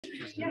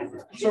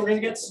So we're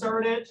going to get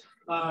started.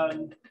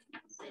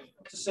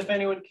 Just if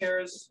anyone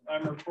cares,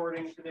 I'm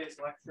recording today's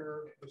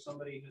lecture for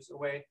somebody who's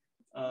away.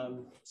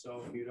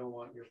 So if you don't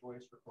want your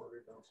voice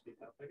recorded, don't speak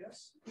up, I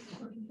guess.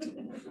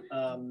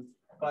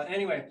 But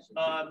anyway,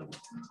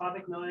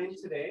 topic 9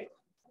 today.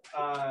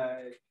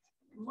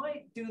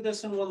 Might do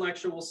this in one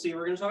lecture, we'll see.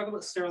 We're going to talk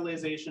about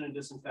sterilization and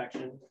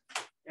disinfection.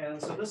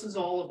 And so this is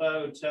all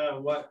about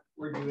what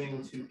we're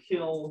doing to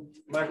kill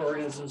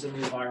microorganisms in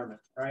the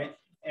environment, right?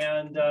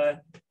 And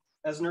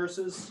as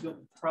nurses, you'll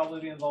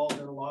probably be involved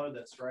in a lot of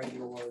this, right?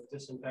 You're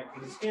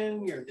disinfecting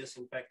skin, you're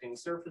disinfecting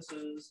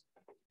surfaces,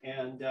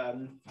 and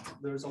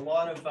there's a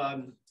lot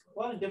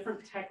of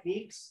different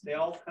techniques. They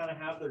all kind of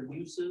have their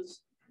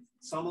uses.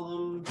 Some of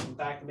them, in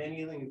fact,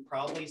 many of them you've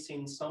probably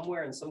seen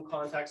somewhere in some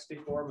context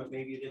before, but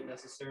maybe you didn't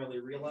necessarily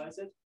realize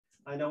it.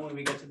 I know when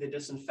we get to the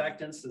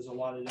disinfectants, there's a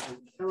lot of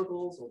different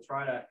chemicals. We'll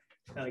try to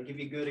kind of give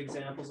you good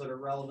examples that are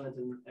relevant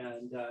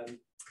and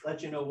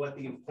let you know what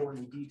the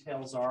important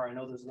details are. I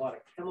know there's a lot of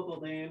chemical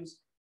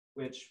names,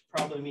 which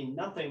probably mean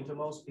nothing to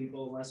most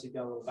people unless you've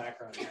got a little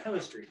background in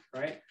chemistry,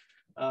 right?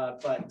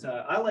 But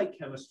I like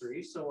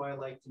chemistry, so I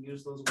like to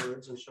use those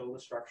words and show the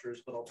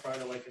structures, but I'll try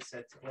to, like I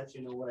said, to let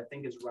you know what I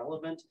think is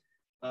relevant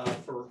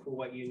for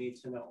what you need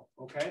to know,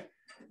 okay?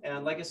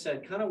 And like I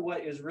said, kind of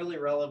what is really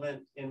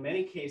relevant in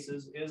many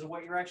cases is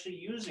what you're actually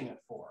using it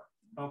for,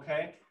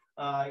 okay?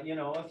 You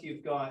know, if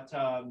you've got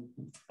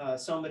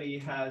somebody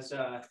has,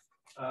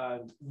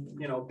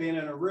 you know, been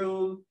in a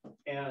room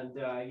and,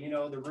 you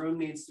know, the room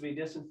needs to be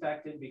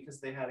disinfected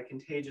because they had a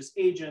contagious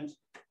agent,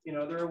 you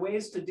know, there are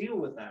ways to deal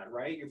with that,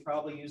 right? You're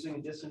probably using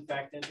a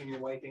disinfectant and you're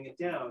wiping it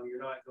down.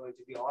 You're not going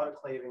to be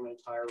autoclaving the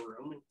entire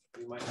room.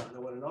 You might not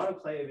know what an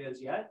autoclave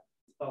is yet,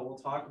 but we'll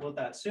talk about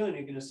that soon.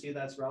 You're going to see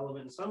that's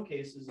relevant in some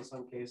cases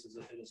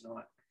it is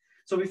not.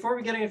 So before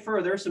we get any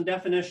further, some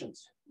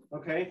definitions,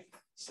 okay?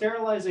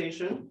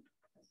 Sterilization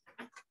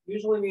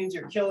usually means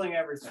you're killing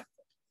everything,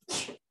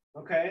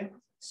 okay?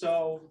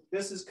 So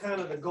this is kind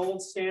of the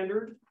gold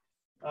standard,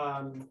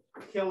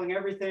 killing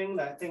everything.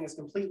 That thing is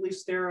completely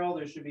sterile.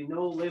 There should be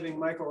no living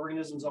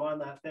microorganisms on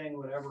that thing,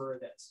 whatever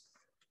it is.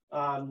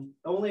 The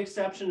only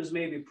exception is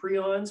maybe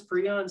prions.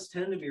 Prions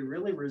tend to be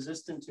really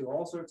resistant to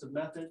all sorts of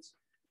methods.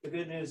 The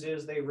good news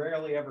is they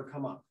rarely ever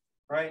come up,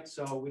 right?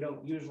 So we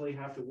don't usually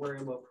have to worry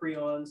about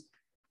prions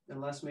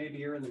unless maybe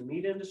you're in the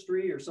meat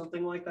industry or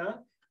something like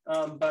that.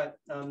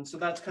 So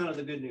that's kind of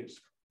the good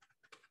news.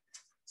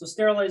 So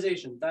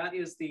sterilization, that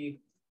is the,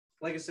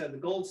 like I said, the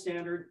gold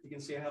standard. You can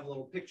see I have a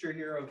little picture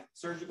here of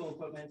surgical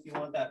equipment. You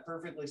want that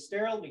perfectly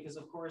sterile because,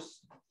 of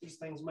course, these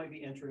things might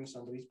be entering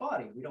somebody's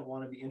body. We don't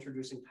want to be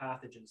introducing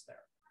pathogens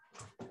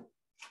there.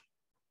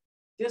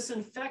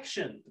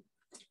 Disinfection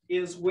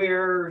is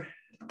where,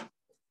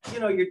 you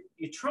know, you're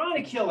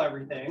trying to kill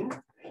everything.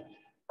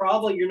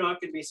 Probably you're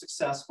not going to be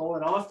successful.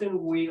 And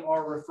often we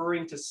are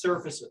referring to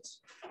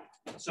surfaces.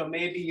 So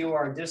maybe you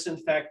are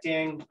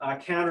disinfecting a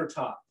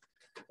countertop,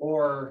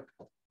 or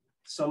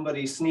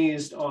somebody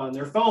sneezed on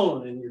their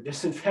phone and you're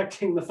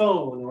disinfecting the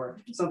phone or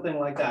something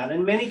like that.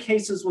 In many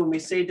cases, when we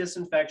say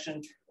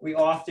disinfection, we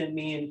often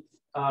mean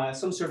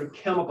some sort of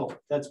chemical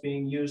that's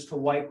being used to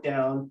wipe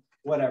down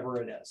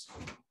whatever it is.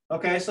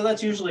 Okay, so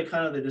that's usually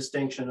kind of the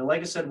distinction. And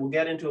like I said, we'll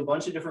get into a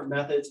bunch of different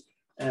methods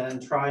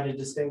and try to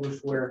distinguish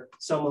where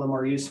some of them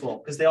are useful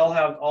because they all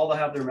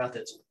have their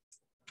methods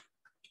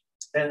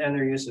and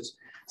their uses.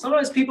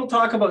 Sometimes people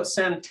talk about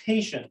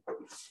sanitation.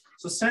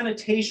 So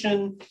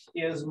sanitation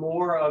is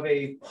more of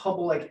a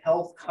public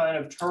health kind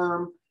of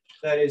term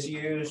that is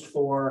used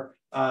for,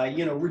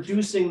 you know,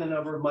 reducing the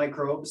number of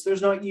microbes.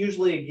 There's not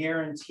usually a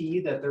guarantee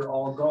that they're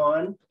all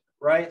gone,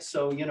 right?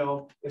 So, you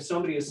know, if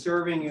somebody is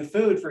serving you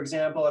food, for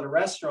example, at a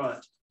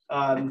restaurant,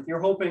 you're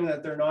hoping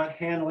that they're not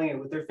handling it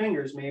with their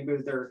fingers. Maybe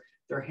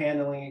they're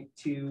handling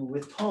it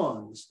with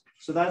tongs.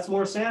 So that's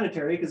more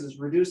sanitary because it's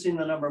reducing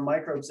the number of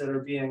microbes that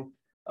are being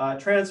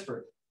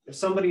transferred. If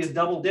somebody is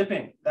double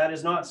dipping, that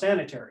is not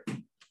sanitary,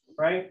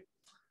 right?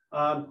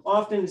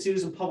 Often it's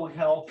used in public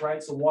health,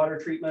 right? So water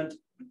treatment.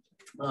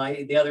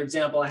 The other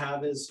example I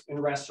have is in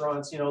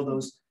restaurants, you know,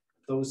 those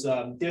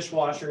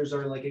dishwashers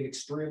are like at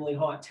extremely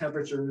hot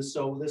temperatures.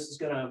 So this is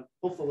going to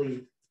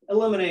hopefully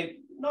eliminate,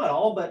 not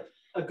all, but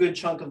a good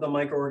chunk of the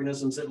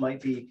microorganisms that might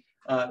be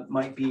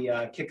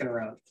kicking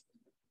around.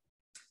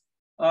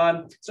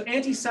 So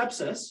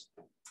antisepsis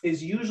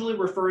is usually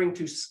referring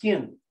to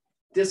skin,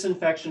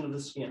 disinfection of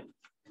the skin.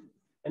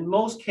 In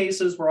most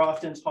cases, we're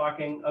often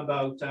talking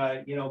about,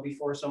 you know,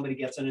 before somebody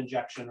gets an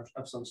injection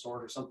of some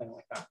sort or something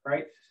like that,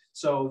 right?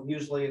 So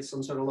usually it's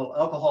some sort of little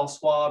alcohol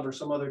swab or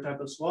some other type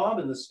of swab,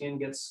 and the skin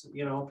gets,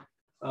 you know,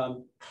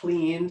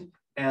 cleaned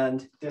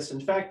and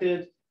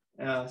disinfected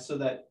so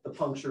that the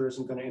puncture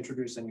isn't going to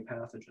introduce any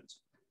pathogens.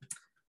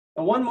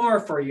 And one more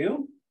for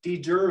you,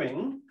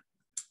 de-germing.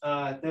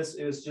 This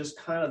is just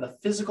kind of the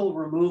physical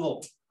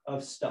removal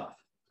of stuff,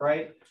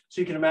 right?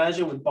 So you can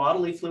imagine with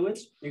bodily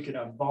fluids, you could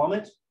have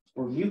vomit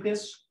or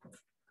mucus,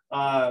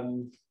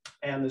 and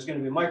there's going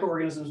to be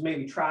microorganisms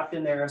maybe trapped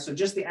in there. So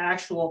just the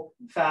actual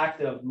fact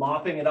of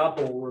mopping it up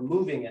or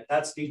removing it,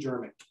 that's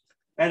de-germing.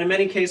 And in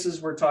many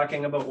cases, we're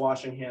talking about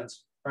washing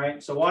hands,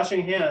 right? So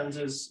washing hands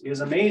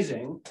is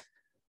amazing.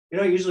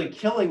 You're not usually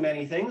killing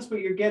many things, but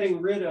you're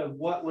getting rid of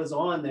what was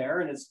on there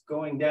and it's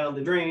going down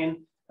the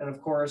drain. And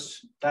of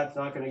course, that's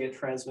not going to get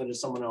transmitted to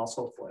someone else,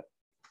 hopefully.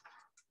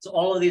 So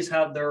all of these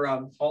have their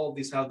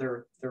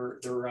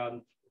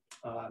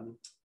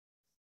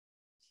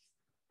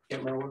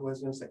can't remember what I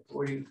was going to say.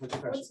 What's your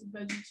question?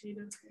 What's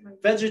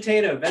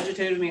vegetative?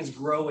 Vegetative means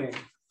growing,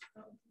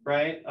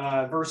 right?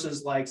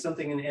 Versus like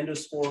something in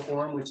endospore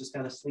form, which is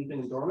kind of sleeping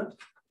and dormant.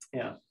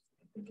 Yeah.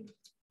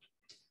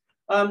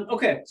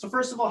 Okay, so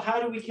first of all, how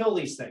do we kill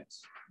these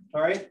things?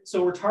 All right,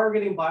 so we're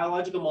targeting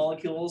biological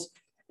molecules.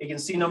 You can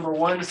see number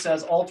one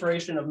says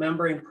alteration of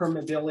membrane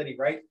permeability,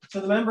 right? So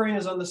the membrane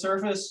is on the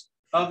surface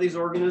of these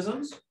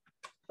organisms,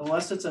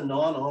 unless it's a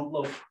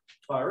non-envelope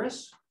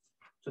virus.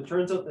 So it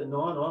turns out that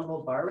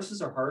non-envelope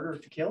viruses are harder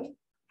to kill.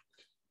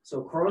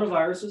 So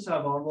coronaviruses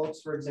have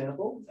envelopes, for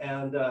example,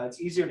 and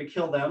it's easier to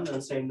kill them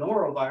than, say,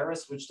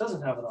 norovirus, which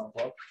doesn't have an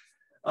envelope.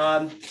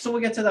 So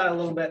we'll get to that a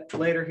little bit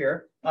later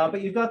here.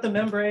 But you've got the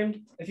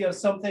membrane. If you have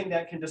something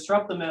that can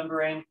disrupt the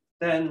membrane,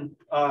 then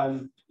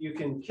you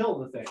can kill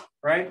the thing,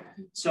 right?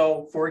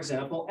 So, for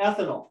example,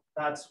 ethanol.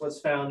 That's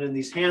what's found in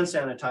these hand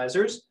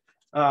sanitizers.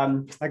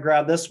 I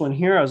grabbed this one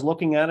here. I was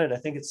looking at it. I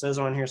think it says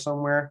on here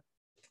somewhere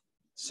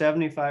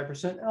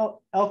 75%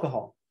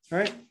 alcohol,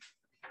 right?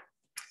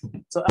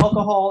 So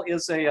alcohol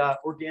is a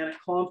organic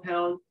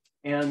compound,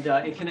 and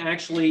it can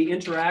actually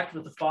interact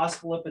with the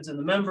phospholipids in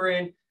the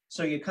membrane.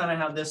 So you kind of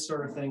have this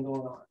sort of thing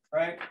going on,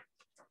 right?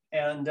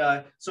 And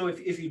so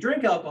if you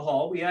drink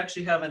alcohol, we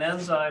actually have an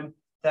enzyme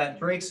that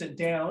breaks it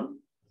down.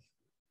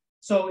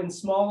 So in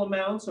small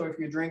amounts, or if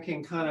you're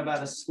drinking kind of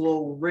at a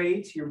slow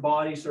rate, your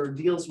body sort of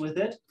deals with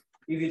it.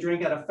 If you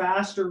drink at a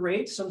faster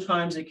rate,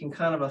 sometimes it can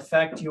kind of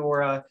affect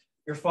your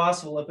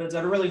phospholipids.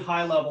 At a really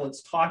high level,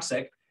 it's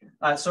toxic.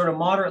 At sort of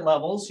moderate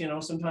levels, you know,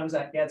 sometimes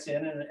that gets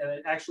in and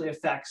it actually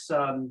affects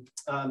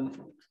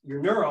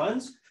your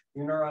neurons.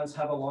 Your neurons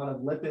have a lot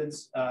of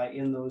lipids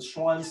in those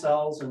Schwann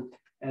cells,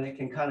 and it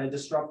can kind of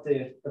disrupt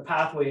the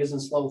pathways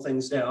and slow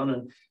things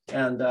down.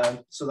 And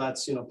so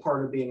that's, you know,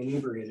 part of being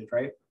inebriated,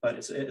 right? But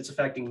it's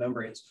affecting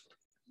membranes.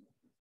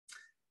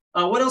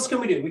 What else can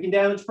we do? We can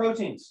damage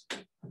proteins.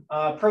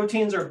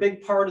 Proteins are a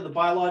big part of the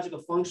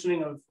biological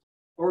functioning of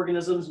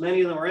organisms.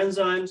 Many of them are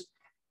enzymes.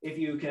 If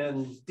you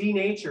can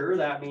denature,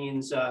 that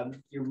means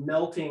you're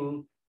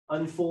melting,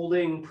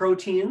 unfolding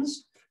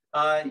proteins.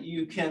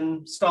 You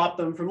can stop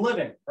them from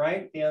living,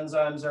 right? The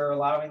enzymes are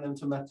allowing them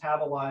to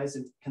metabolize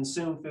and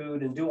consume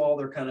food and do all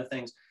their kind of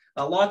things.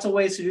 Lots of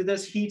ways to do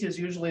this. Heat is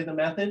usually the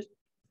method.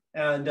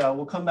 And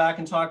we'll come back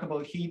and talk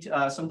about heat.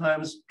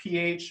 Sometimes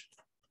pH,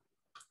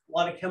 a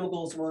lot of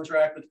chemicals will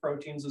interact with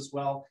proteins as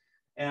well.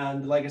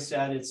 And like I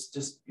said, it's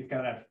just, you've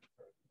got to,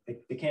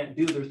 they can't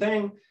do their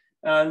thing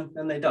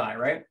and they die,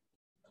 right?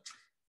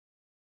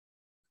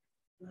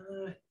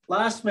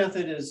 Last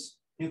method is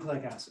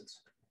nucleic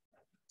acids.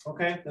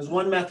 Okay, there's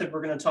one method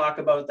we're going to talk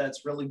about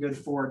that's really good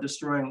for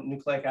destroying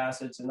nucleic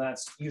acids, and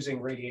that's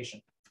using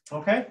radiation.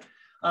 Okay,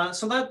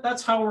 so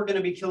that's how we're going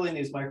to be killing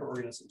these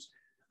microorganisms.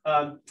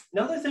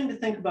 Another thing to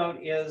think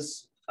about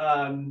is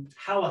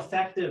how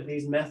effective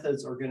these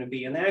methods are going to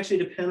be, and they actually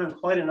depend on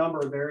quite a number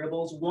of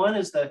variables. One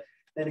is the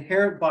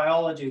inherent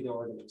biology of the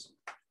organism.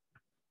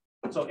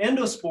 So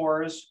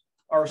endospores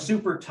are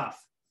super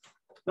tough.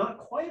 Not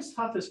quite as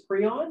tough as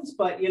prions,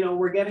 but, you know,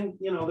 we're getting,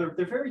 you know,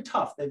 they're very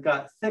tough. They've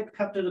got thick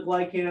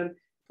peptidoglycan.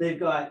 They've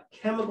got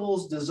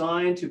chemicals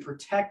designed to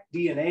protect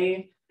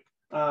DNA.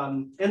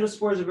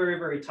 Endospores are very,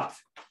 very tough.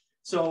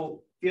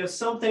 So if you have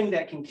something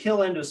that can kill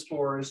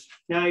endospores,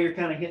 now you're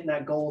kind of hitting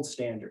that gold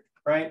standard,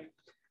 right?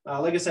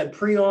 Like I said,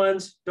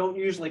 prions don't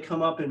usually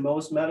come up in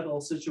most medical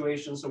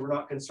situations, so we're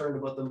not concerned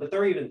about them, but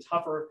they're even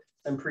tougher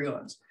than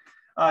prions.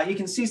 You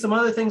can see some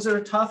other things that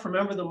are tough.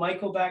 Remember the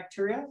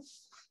mycobacteria?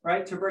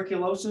 Right,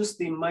 tuberculosis,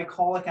 the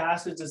mycolic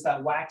acids is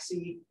that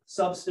waxy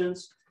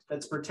substance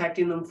that's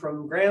protecting them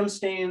from gram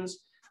stains,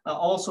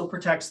 also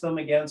protects them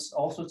against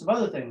all sorts of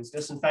other things,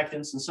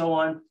 disinfectants and so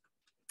on.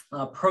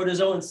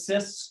 Protozoan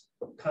cysts,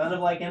 kind of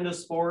like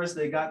endospores,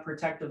 they got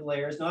protective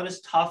layers, not as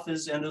tough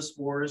as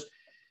endospores.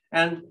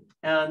 And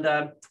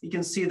you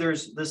can see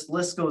there's, this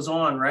list goes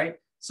on, right?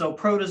 So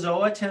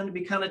protozoa tend to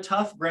be kind of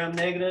tough. Gram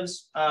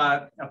negatives,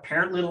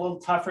 apparently a little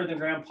tougher than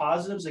gram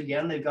positives.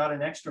 Again, they've got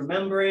an extra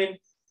membrane.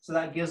 So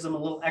that gives them a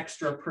little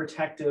extra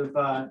protective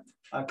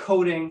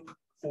coating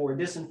for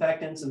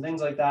disinfectants and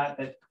things like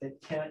that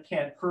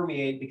can't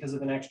permeate because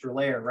of an extra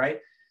layer,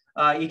 right?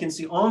 You can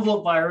see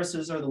envelope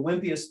viruses are the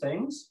wimpiest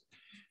things.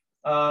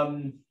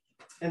 And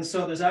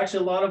so there's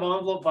actually a lot of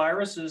envelope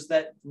viruses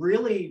that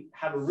really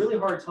have a really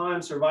hard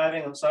time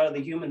surviving outside of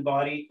the human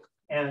body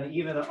and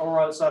even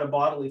or outside of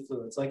bodily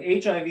fluids.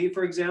 Like HIV,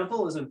 for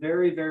example, is a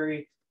very,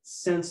 very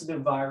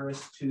sensitive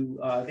virus to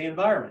the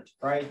environment,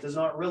 right? It does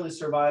not really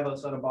survive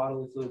outside of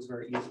bodily fluids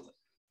very easily.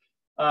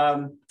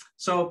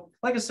 So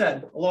like I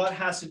said, a lot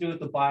has to do with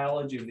the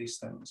biology of these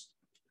things.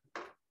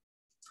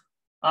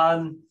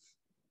 Time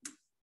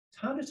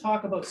to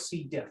talk about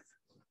C. diff.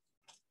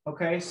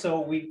 Okay,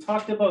 so we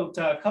talked about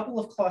a couple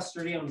of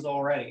Clostridiums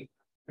already.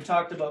 We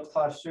talked about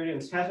Clostridium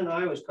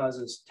tetani, which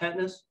causes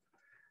tetanus,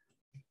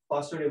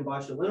 Clostridium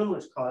botulinum,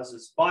 which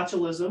causes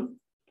botulism.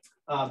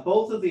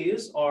 Both of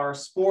these are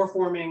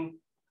spore-forming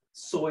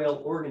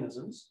soil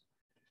organisms.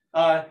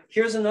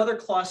 Here's another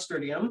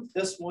Clostridium.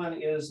 This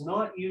one is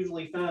not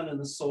usually found in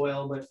the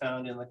soil, but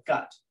found in the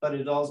gut. But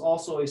it is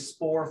also a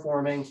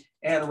spore-forming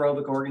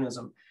anaerobic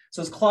organism.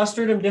 So it's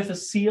Clostridium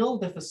difficile.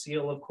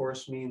 Difficile, of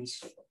course,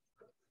 means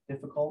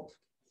difficult.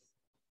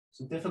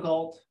 So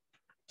difficult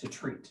to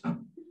treat,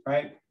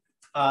 right?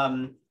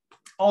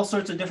 All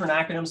sorts of different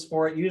acronyms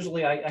for it.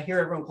 Usually I hear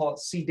everyone call it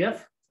C.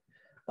 diff.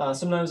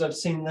 Sometimes I've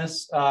seen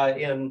this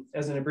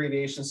as an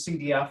abbreviation,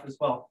 CDF as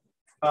well.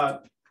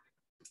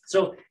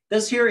 So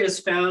this here is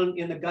found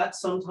in the gut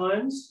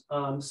sometimes.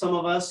 Some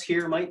of us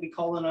here might be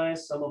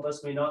colonized, some of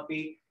us may not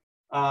be.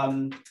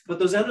 But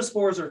those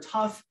endospores are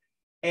tough,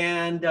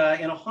 and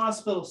in a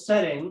hospital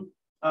setting,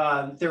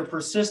 they're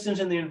persistent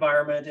in the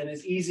environment, and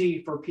it's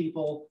easy for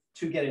people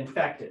to get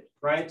infected,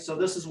 right? So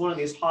this is one of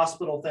these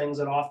hospital things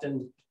that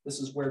often this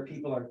is where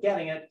people are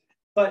getting it,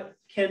 but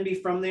can be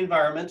from the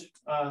environment.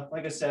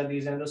 Like I said,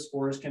 these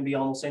endospores can be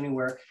almost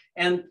anywhere,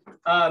 and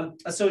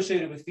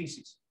associated with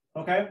feces,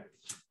 okay?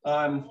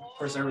 Of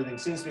course, everything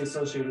seems to be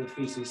associated with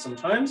feces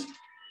sometimes.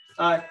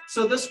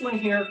 So this one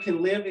here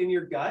can live in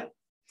your gut.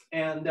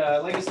 And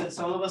like I said,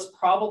 some of us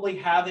probably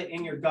have it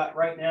in your gut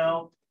right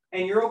now,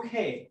 and you're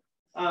okay.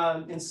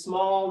 In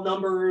small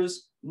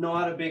numbers,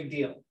 not a big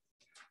deal.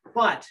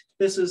 But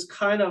this is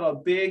kind of a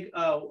big,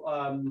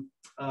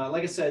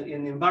 like I said,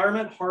 in the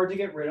environment, hard to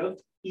get rid of,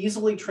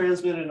 easily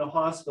transmitted in a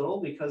hospital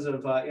because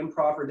of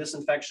improper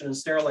disinfection and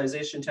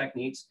sterilization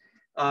techniques.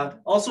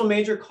 Also a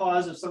major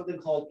cause of something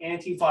called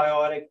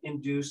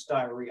antibiotic-induced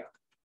diarrhea.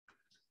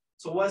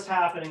 So what's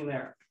happening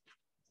there?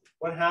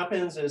 What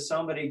happens is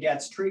somebody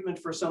gets treatment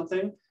for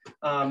something.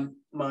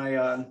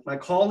 My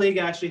colleague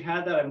actually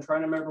had that. I'm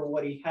trying to remember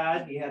what he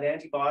had. He had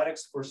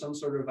antibiotics for some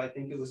sort of, I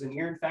think it was an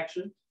ear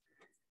infection.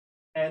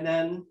 And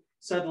then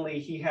suddenly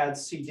he had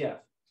C. diff.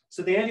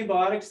 So the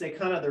antibiotics,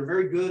 they're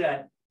very good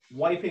at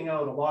wiping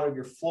out a lot of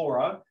your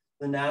flora,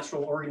 the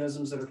natural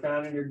organisms that are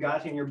found in your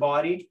gut and your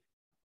body.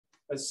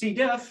 But C.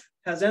 diff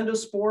has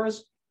endospores,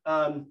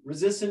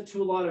 resistant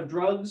to a lot of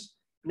drugs,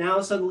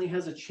 now suddenly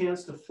has a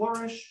chance to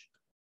flourish.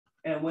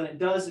 And when it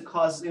does, it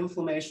causes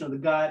inflammation of the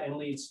gut and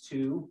leads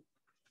to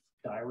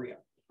diarrhea,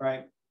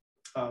 right?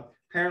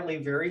 Apparently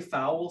very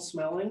foul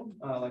smelling,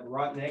 like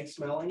rotten egg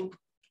smelling.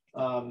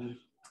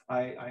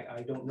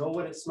 I don't know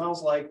what it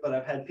smells like, but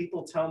I've had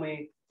people tell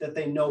me that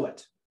they know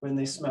it when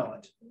they smell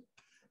it.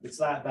 It's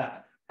that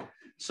bad.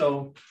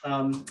 So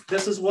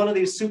this is one of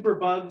these super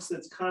bugs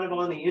that's kind of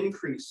on the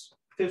increase.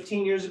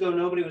 15 years ago,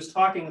 nobody was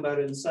talking about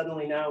it, and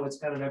suddenly now it's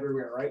kind of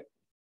everywhere, right?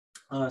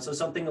 So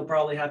something you'll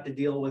probably have to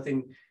deal with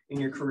in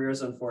your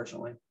careers,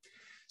 unfortunately.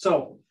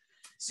 So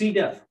C.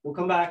 diff, we'll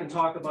come back and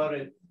talk about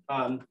it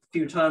a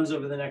few times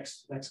over the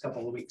next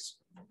couple of weeks.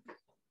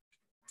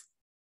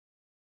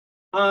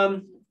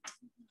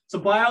 So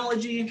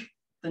biology,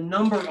 the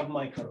number of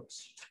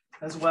microbes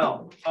as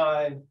well.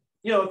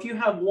 If you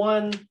have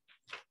one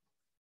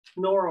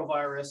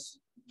norovirus,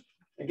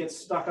 it gets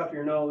stuck up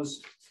your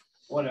nose,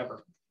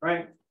 whatever,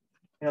 right?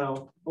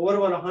 But what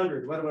about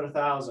 100? What about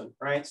 1,000,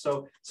 right?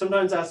 So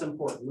sometimes that's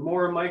important. The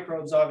more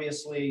microbes,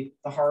 obviously,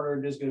 the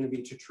harder it is going to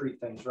be to treat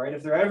things, right?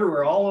 If they're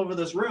everywhere, all over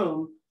this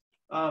room,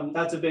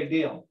 that's a big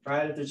deal,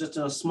 right? If they're just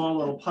in a small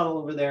little puddle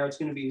over there, it's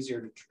going to be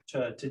easier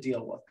to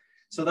deal with.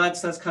 So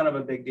that's kind of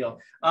a big deal.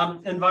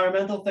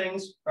 Environmental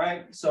things,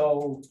 right?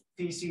 So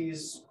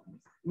feces,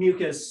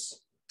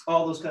 mucus,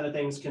 all those kind of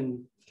things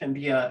can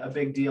be a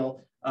big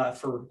deal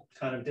for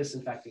kind of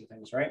disinfecting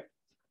things, right?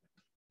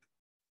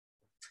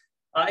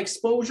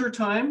 Exposure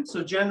time.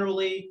 So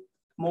generally,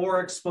 more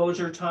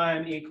exposure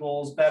time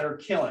equals better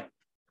killing.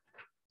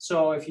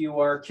 So if you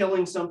are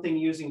killing something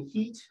using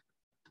heat,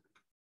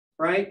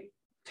 right?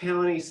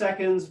 20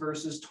 seconds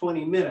versus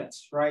 20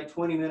 minutes, right?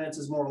 20 minutes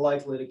is more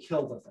likely to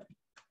kill the thing.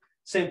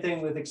 Same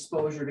thing with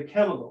exposure to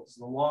chemicals.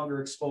 The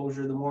longer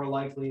exposure, the more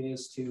likely it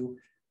is to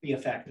be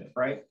effective,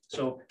 right?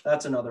 So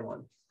that's another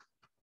one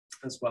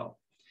as well.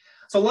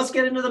 So let's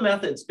get into the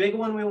methods. Big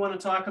one we want to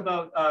talk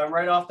about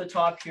right off the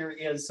top here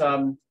is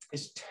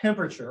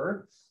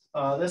temperature.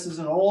 This is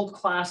an old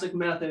classic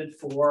method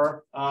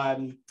for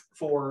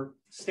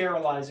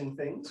sterilizing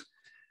things.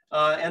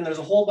 And there's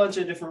a whole bunch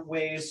of different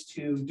ways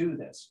to do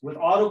this, with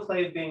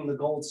autoclave being the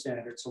gold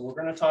standard. So we're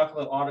going to talk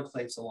about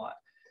autoclaves a lot.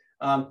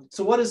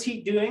 So what is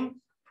heat doing?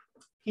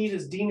 Heat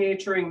is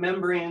denaturing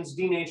membranes,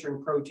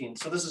 denaturing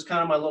proteins. So this is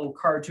kind of my little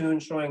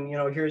cartoon showing,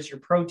 here's your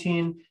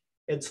protein.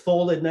 It's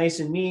folded nice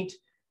and neat.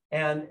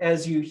 And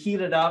as you heat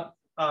it up,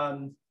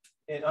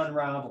 it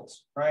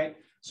unravels, right?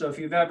 So if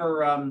you've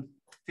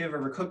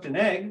ever cooked an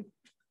egg,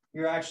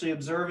 you're actually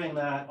observing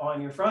that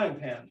on your frying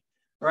pan,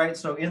 right?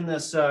 So in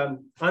this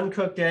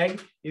uncooked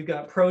egg, you've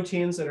got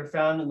proteins that are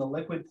found in the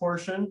liquid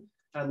portion,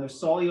 and they're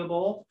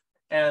soluble.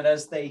 And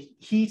as they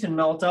heat and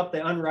melt up,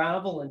 they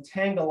unravel and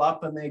tangle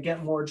up, and they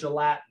get more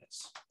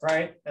gelatinous,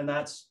 right? And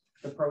that's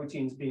the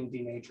proteins being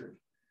denatured.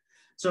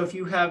 So if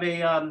you have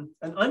a, an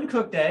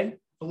uncooked egg,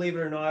 believe it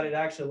or not, it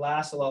actually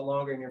lasts a lot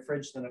longer in your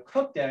fridge than a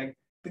cooked egg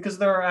because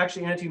there are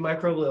actually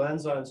antimicrobial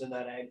enzymes in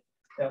that egg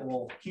that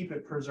will keep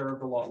it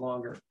preserved a lot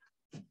longer.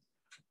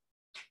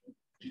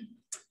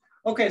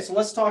 Okay, so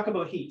let's talk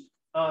about heat.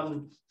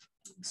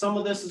 Some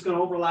of this is going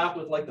to overlap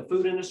with like the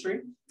food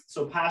industry.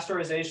 So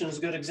pasteurization is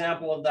a good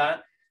example of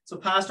that. So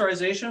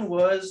pasteurization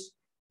was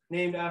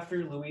named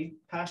after Louis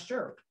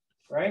Pasteur,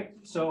 right?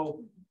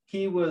 So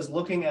he was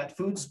looking at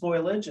food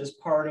spoilage as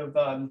part of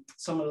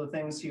some of the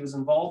things he was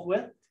involved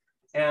with.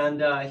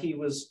 And he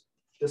was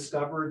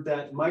discovered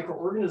that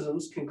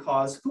microorganisms can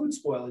cause food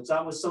spoilage.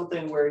 That was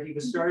something where he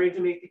was starting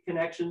to make the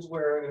connections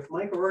where if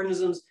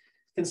microorganisms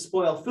can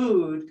spoil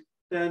food,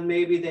 then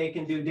maybe they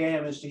can do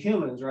damage to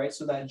humans, right?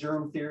 So that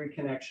germ theory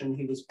connection,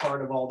 he was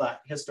part of all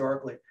that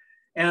historically.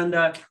 And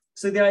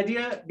so the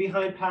idea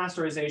behind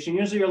pasteurization,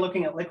 usually you're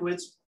looking at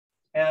liquids,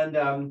 and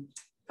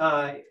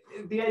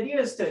the idea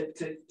is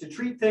to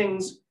treat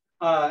things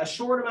a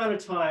short amount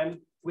of time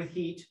with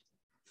heat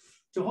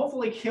to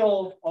hopefully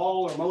kill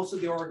all or most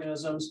of the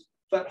organisms,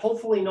 but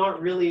hopefully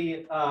not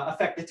really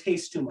affect the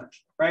taste too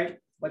much, right?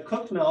 Like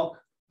cooked milk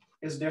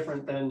is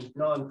different than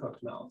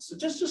non-cooked milk. So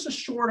just a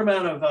short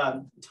amount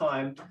of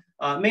time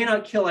may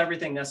not kill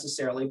everything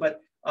necessarily, but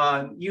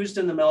used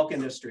in the milk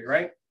industry,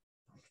 right?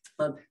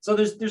 So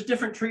there's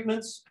different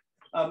treatments.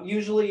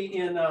 Usually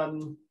in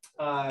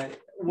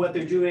what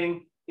they're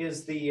doing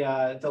is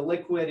the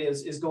liquid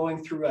is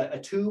going through a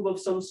tube of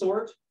some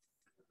sort,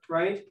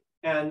 right?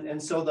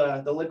 And so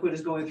the liquid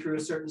is going through a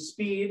certain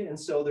speed, and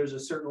so there's a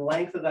certain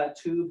length of that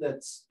tube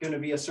that's going to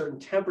be a certain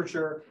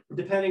temperature.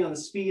 Depending on the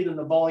speed and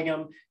the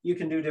volume, you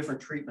can do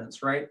different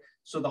treatments, right?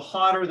 So the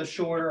hotter, the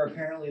shorter,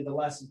 apparently the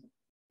less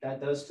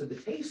that does to the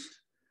taste.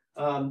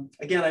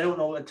 Again, I don't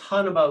know a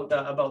ton about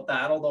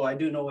that, although I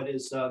do know it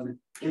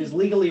is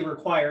legally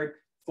required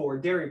for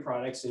dairy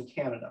products in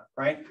Canada,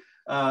 right?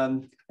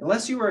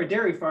 Unless you are a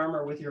dairy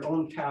farmer with your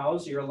own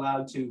cows, you're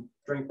allowed to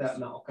drink that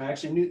milk. I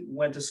actually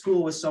went to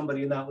school with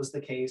somebody and that was the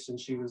case, and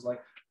she was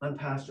like,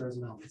 unpasteurized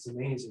milk, it's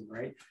amazing,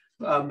 right?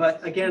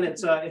 But again,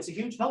 it's a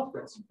huge health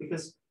risk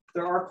because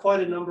there are quite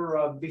a number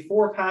of,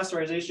 before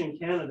pasteurization in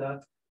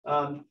Canada,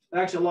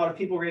 actually a lot of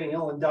people are getting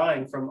ill and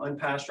dying from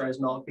unpasteurized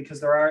milk because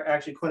there are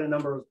actually quite a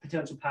number of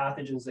potential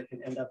pathogens that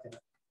can end up in it.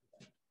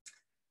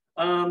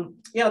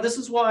 Yeah, this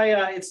is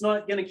why it's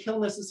not going to kill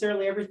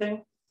necessarily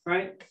everything,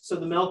 right? So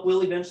the milk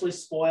will eventually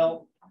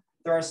spoil.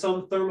 There are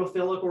some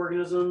thermophilic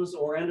organisms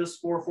or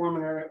endospore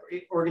forming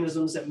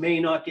organisms that may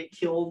not get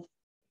killed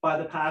by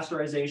the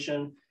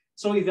pasteurization.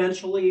 So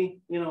eventually,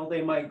 you know,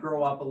 they might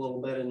grow up a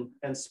little bit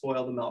and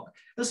spoil the milk.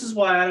 This is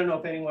why I don't know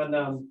if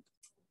anyone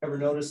ever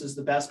notices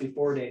the best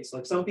before dates.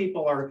 Like some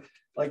people are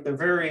like, they're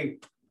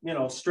very, you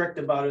know, strict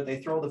about it.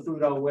 They throw the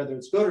food out whether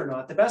it's good or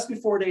not. The best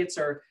before dates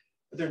are,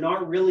 they're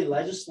not really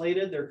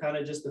legislated. They're kind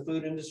of just the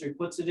food industry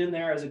puts it in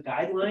there as a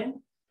guideline.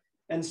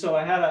 And so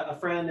I had a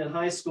friend in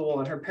high school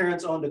and her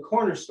parents owned a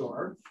corner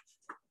store.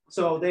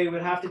 So they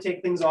would have to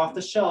take things off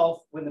the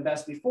shelf when the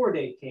best before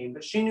date came,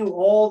 but she knew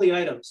all the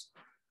items,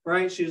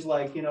 right? She was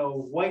like, you know,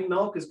 white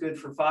milk is good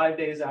for 5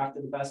 days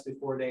after the best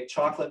before date.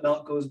 Chocolate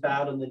milk goes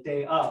bad on the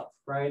day of,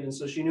 right? And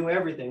so she knew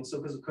everything. So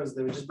because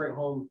they would just bring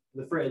home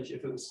the fridge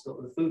if it was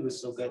still, the food was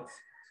still good.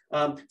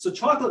 So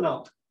chocolate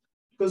milk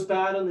goes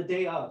bad on the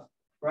day of.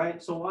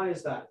 Right? So why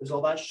is that? There's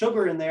all that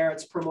sugar in there.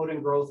 It's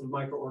promoting growth of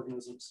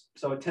microorganisms.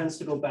 So it tends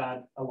to go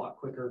bad a lot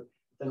quicker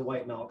than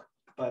white milk.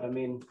 But I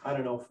mean, I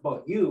don't know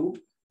about you,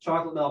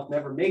 chocolate milk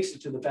never makes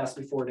it to the best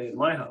before date in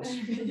my house.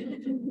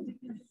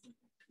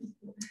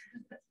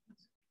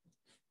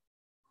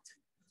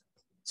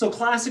 So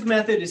classic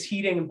method is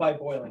heating by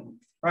boiling,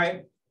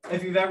 right?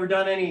 If you've ever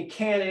done any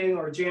canning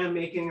or jam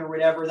making or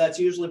whatever, that's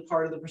usually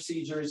part of the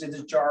procedures.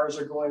 The jars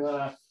are going on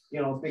a,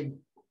 you know, big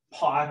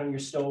pot on your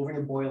stove and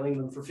you're boiling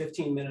them for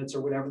 15 minutes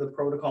or whatever the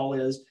protocol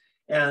is.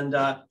 And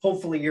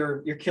hopefully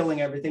you're killing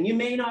everything. You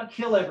may not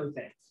kill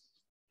everything,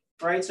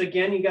 right? So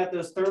again, you got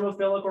those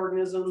thermophilic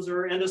organisms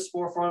or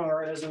endospore forming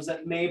organisms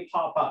that may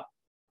pop up,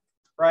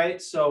 right?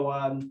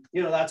 So,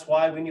 you know, that's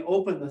why when you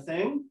open the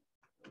thing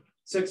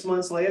 6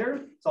 months later,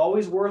 it's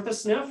always worth a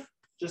sniff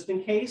just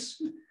in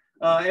case.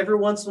 Every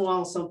once in a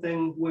while,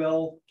 something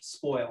will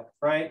spoil,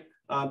 right?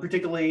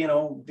 Particularly, you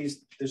know,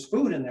 there's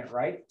food in there,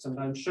 right?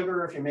 Sometimes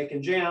sugar if you're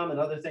making jam and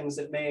other things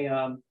that may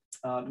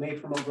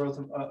promote growth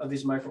of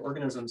these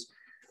microorganisms.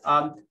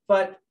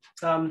 But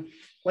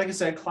like I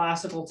said,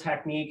 classical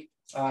technique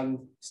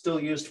still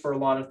used for a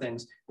lot of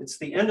things. It's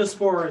the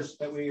endospores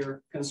that we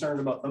are concerned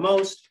about the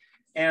most,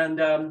 and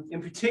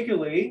in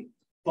particularly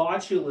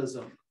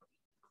botulism,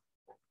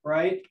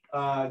 right?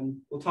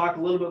 We'll talk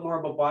a little bit more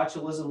about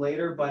botulism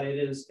later, but it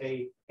is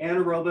a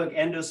anaerobic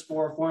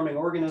endospore forming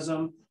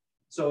organism.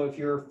 So if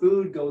your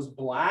food goes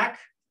black,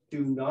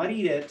 do not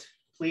eat it,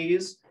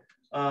 please.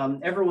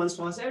 Every once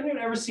in a while, have you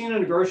ever seen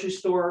in a grocery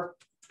store,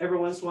 every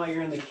once in a while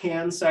you're in the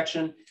can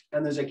section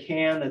and there's a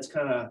can that's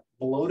kind of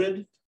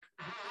bloated,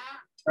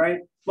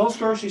 right? Most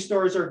grocery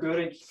stores are good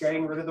at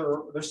getting rid of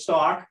their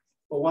stock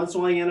But once in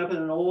a while you end up in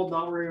an old,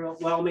 not very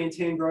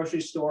well-maintained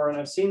grocery store, and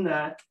I've seen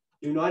that.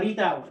 Do not eat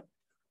that one.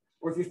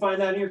 Or if you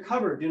find that in your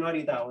cupboard, do not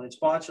eat that one. It's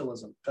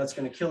botulism. That's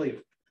going to kill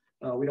you.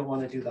 We don't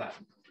want to do that.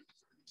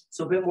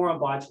 So a bit more on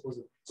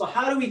botulism. So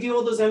how do we deal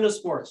with those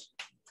endospores?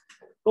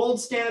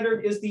 Gold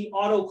standard is the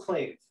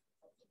autoclave.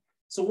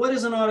 So what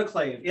is an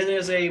autoclave? It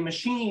is a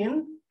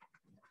machine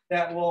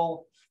that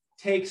will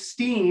take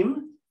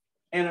steam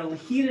and it'll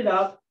heat it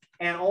up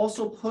and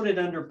also put it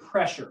under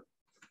pressure.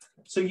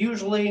 So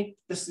usually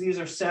these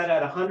are set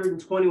at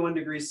 121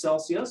 degrees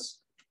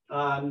Celsius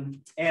and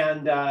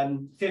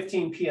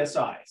 15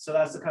 PSI. So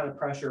that's the kind of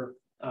pressure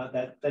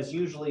that's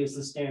usually is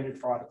the standard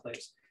for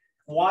autoclaves.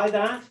 Why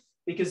that?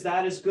 Because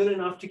that is good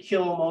enough to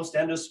kill most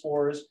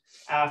endospores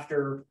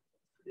after,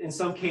 in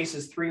some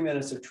cases, 3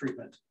 minutes of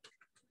treatment.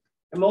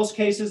 In most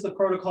cases, the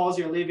protocols,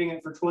 you're leaving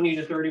it for 20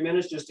 to 30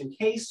 minutes just in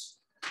case.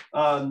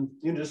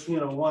 You just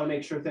want to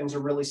make sure things are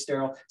really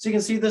sterile. So you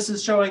can see this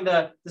is showing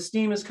that the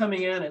steam is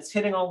coming in, it's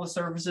hitting all the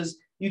surfaces.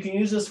 You can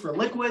use this for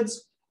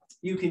liquids.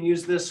 You can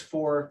use this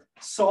for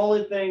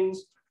solid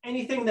things,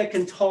 anything that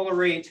can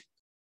tolerate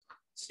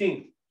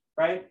steam,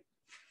 right?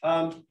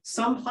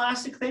 Some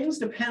plastic things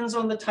depends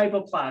on the type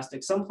of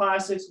plastic. Some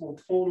plastics will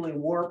totally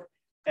warp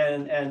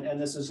and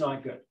this is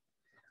not good.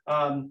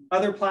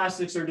 Other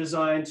plastics are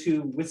designed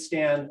to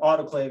withstand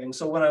autoclaving.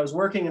 So when I was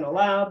working in a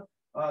lab,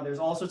 there's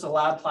all sorts of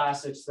lab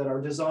plastics that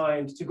are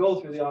designed to go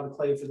through the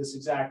autoclave for this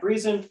exact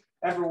reason.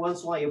 Every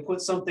once in a while you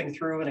put something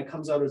through and it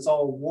comes out, it's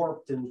all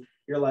warped and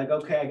you're like,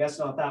 okay, I guess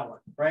not that one,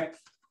 right?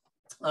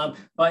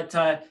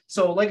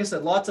 So like I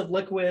said, lots of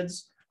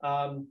liquids.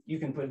 You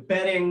can put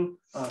bedding,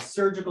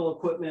 surgical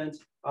equipment,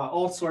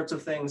 all sorts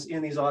of things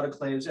in these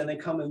autoclaves, and they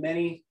come in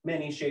many,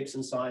 many shapes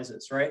and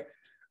sizes, right?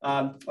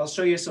 I'll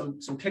show you some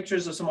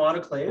pictures of some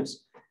autoclaves.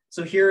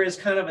 So here is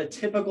kind of a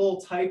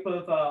typical type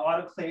of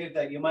autoclave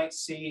that you might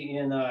see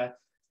in a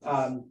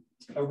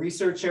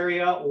research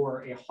area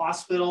or a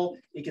hospital.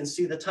 You can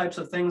see the types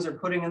of things they're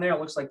putting in there. It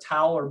looks like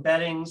towel or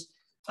beddings.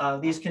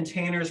 These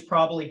containers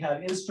probably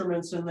have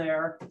instruments in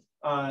there.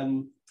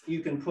 You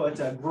can put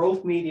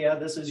growth media.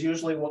 This is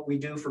usually what we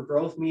do for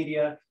growth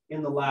media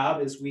in the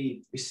lab is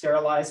we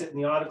sterilize it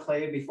in the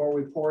autoclave before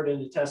we pour it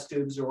into test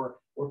tubes or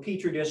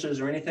petri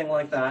dishes or anything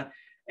like that.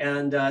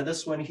 And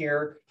this one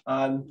here,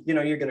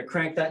 you're going to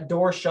crank that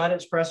door shut.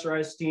 It's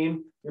pressurized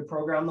steam. You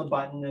program the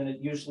button, and it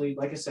usually,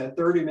 like I said,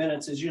 30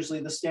 minutes is usually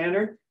the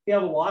standard. If you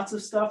have lots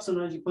of stuff,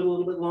 sometimes you put a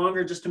little bit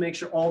longer just to make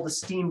sure all the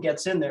steam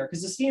gets in there,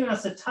 because the steam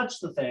has to touch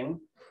the thing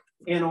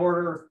in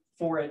order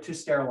for it to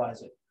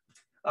sterilize it.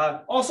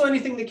 Also,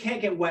 anything that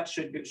can't get wet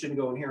shouldn't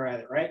go in here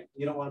either, right?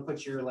 You don't want to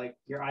put your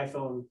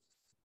iPhone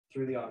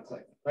through the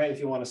autoclave, right? If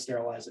you want to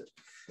sterilize it.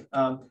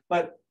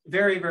 But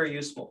very, very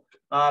useful.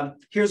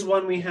 Here's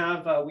one we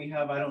have. I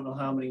don't know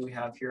how many we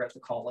have here at the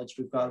college.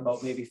 We've got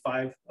about maybe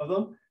 5 of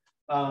them.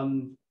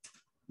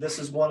 This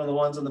is one of the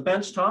ones on the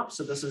bench top.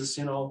 So this is,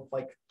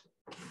 like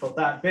about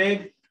that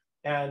big.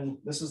 And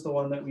this is the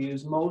one that we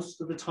use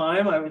most of the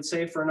time, I would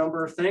say, for a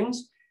number of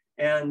things.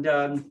 And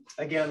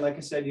again, like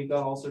I said, you've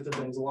got all sorts of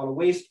things. A lot of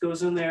waste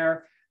goes in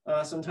there.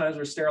 Sometimes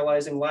we're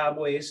sterilizing lab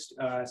waste.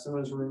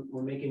 Sometimes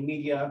we're making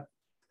media.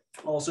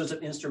 All sorts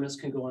of instruments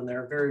can go in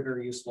there. Very,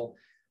 very useful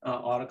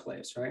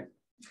autoclaves, right?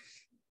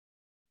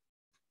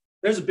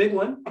 There's a big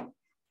one.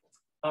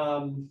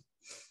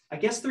 I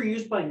guess they're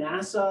used by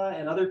NASA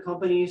and other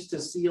companies to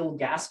seal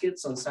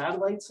gaskets on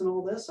satellites and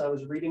all this. I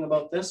was reading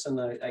about this, and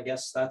I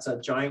guess that's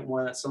a giant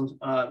one at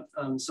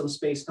some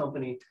space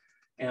company.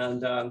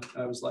 And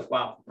I was like,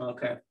 wow,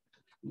 okay.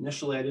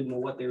 Initially, I didn't know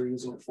what they were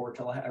using it for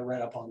until I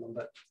read up on them,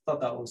 but I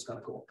thought that one was kind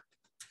of cool.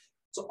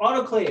 So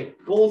autoclave,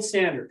 gold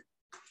standard,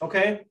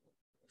 okay?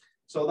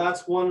 So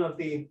that's one of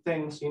the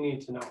things you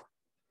need to know.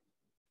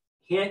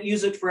 Can't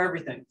use it for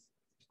everything,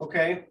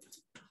 okay?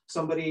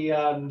 Somebody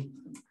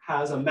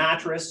has a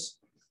mattress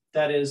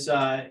that is,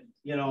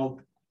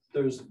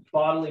 there's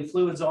bodily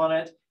fluids on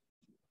it.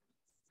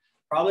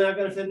 Probably not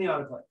gonna fit in the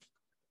autoclave,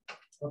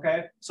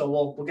 okay? So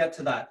we'll get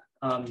to that.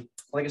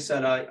 Like I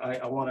said,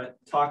 I want to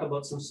talk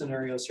about some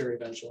scenarios here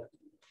eventually.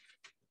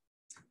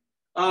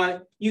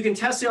 You can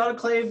test the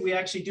autoclave. We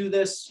actually do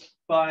this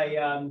by,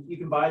 you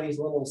can buy these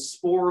little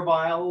spore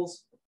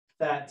vials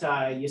that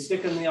you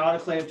stick in the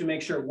autoclave to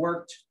make sure it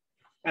worked.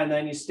 And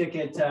then you stick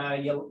it,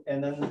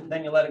 and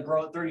then you let it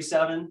grow at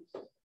 37.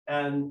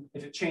 And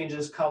if it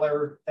changes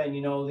color, then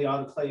you know the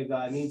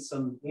autoclave needs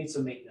some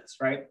maintenance,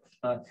 right?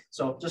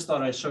 So just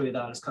thought I'd show you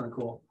that. It's kind of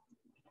cool.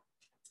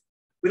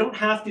 We don't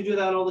have to do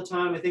that all the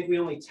time. I think we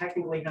only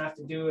technically have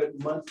to do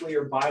it monthly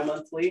or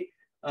bi-monthly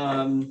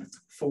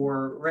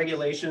for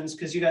regulations,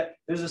 because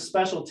there's a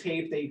special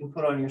tape that you can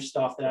put on your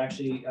stuff that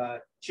actually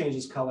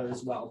changes color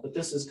as well. But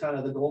this is kind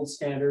of the gold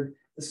standard.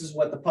 This is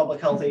what the Public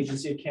Health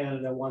Agency of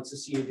Canada wants to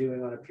see you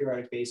doing on a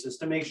periodic basis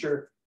to make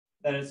sure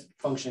that it's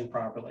functioning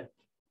properly.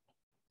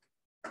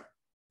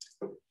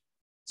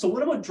 So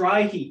what about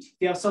dry heat? If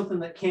you have something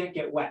that can't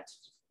get wet,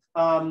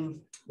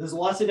 there's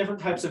lots of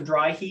different types of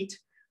dry heat.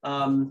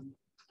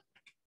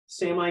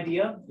 Same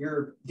idea,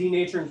 you're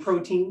denaturing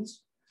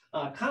proteins.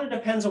 Kind of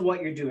depends on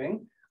what you're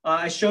doing.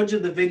 I showed you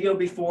the video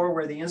before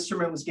where the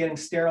instrument was getting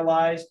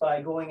sterilized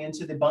by going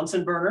into the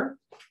Bunsen burner.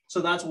 So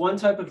that's one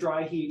type of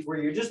dry heat where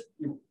you're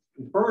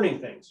burning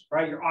things,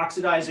 right? You're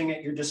oxidizing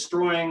it, you're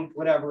destroying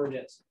whatever it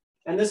is.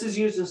 And this is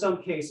used in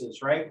some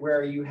cases, right?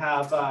 Where you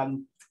have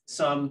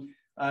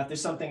if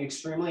there's something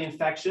extremely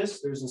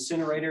infectious, there's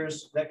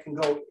incinerators that can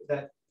go,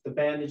 that the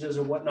bandages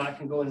or whatnot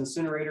can go in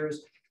incinerators.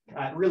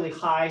 At really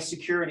high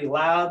security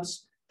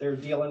labs, they're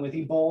dealing with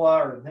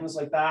Ebola or things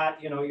like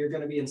that. You know, you're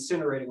going to be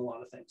incinerating a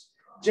lot of things.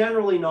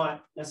 Generally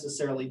not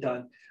necessarily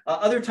done.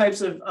 Other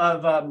types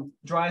of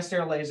dry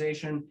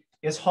sterilization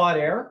is hot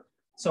air.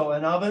 So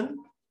an oven,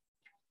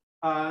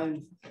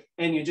 and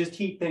you just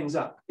heat things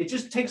up. It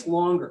just takes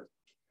longer,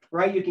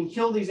 right? You can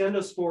kill these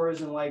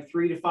endospores in like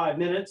 3 to 5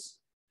 minutes.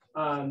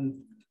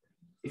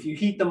 If you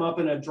heat them up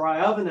in a dry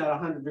oven at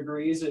 100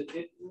 degrees,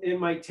 it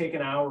might take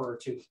an hour or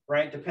two,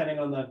 right? Depending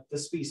on the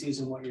species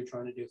and what you're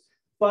trying to do.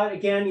 But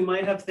again, you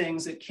might have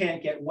things that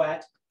can't get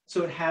wet,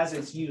 so it has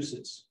its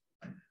uses,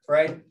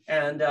 right?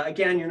 And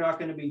again, you're not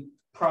going to be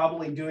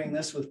probably doing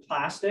this with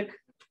plastic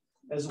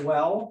as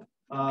well.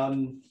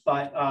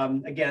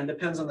 Again,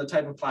 depends on the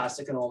type of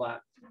plastic and all that.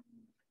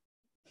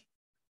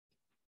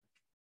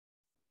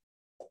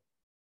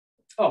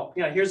 Oh,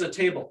 yeah, here's a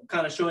table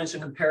kind of showing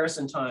some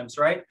comparison times,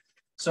 right?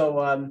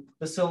 So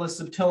Bacillus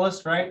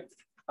subtilis, right?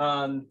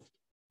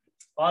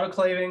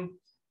 Autoclaving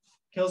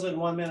kills it in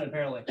 1 minute,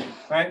 apparently,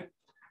 right?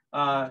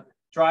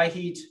 Dry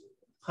heat,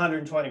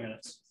 120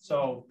 minutes.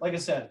 So like I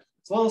said,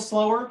 it's a little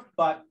slower,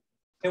 but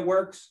it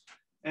works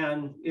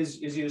and is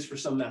used for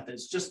some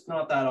methods, just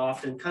not that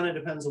often. Kind of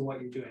depends on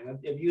what you're doing.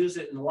 I've used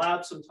it in the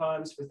lab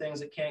sometimes for things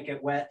that can't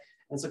get wet.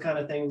 It's the kind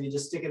of thing where you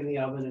just stick it in the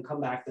oven and come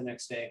back the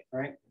next day,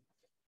 right?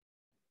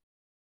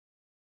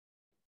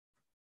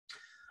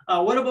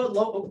 What about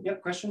low? Yeah,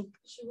 question?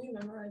 Should we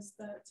memorize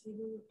that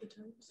table with the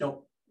terms?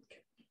 No.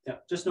 Okay. Yeah,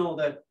 just know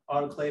that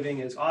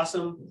autoclaving is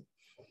awesome.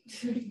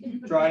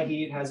 Dry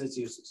heat has its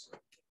uses.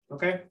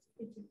 Okay.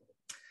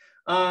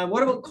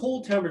 What about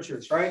cold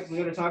temperatures, right? We're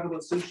going to talk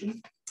about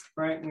sushi,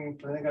 right? I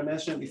think I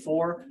mentioned it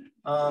before.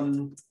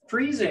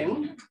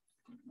 Freezing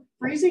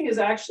is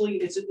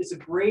actually, it's a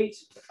great,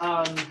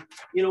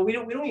 you know, we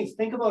don't even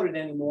think about it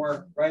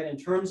anymore, right? In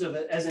terms of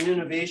it as an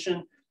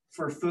innovation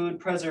for food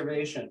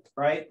preservation,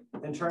 right?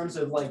 In terms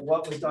of like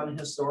what was done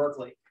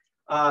historically.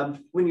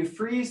 When you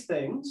freeze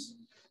things,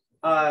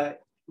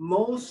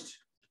 most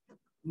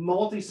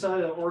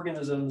multicellular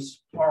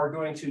organisms are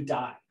going to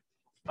die.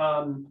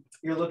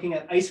 You're looking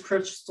at ice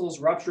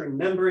crystals rupturing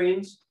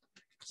membranes.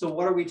 So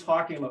what are we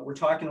talking about? We're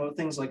talking about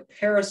things like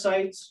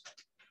parasites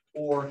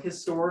or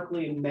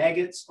historically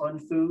maggots on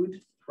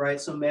food,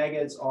 right? So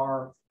maggots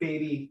are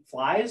baby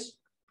flies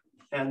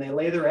and they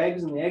lay their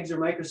eggs and the eggs are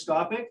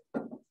microscopic.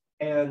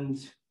 And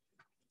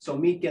so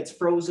meat gets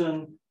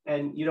frozen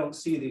and you don't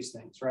see these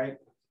things, right?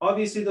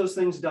 Obviously those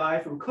things die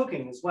from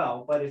cooking as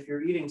well, but if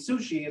you're eating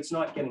sushi, it's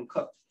not getting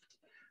cooked.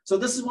 So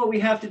this is what we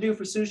have to do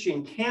for sushi.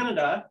 In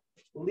Canada,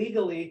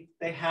 legally,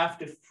 they have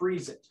to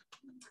freeze it.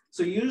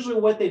 So usually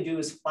what they do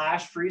is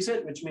flash freeze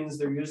it, which means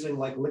they're using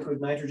like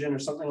liquid nitrogen or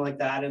something like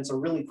that. And it's a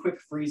really quick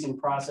freezing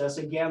process.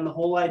 Again, the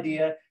whole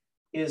idea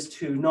is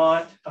to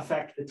not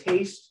affect the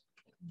taste.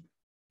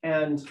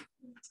 And,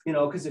 you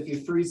know, because if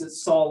you freeze it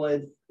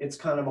solid, it's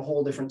kind of a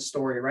whole different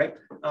story, right?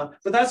 But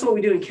that's what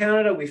we do in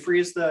Canada. We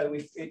freeze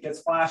it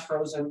gets flash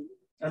frozen,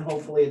 and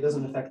hopefully it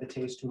doesn't affect the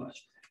taste too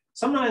much.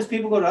 Sometimes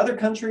people go to other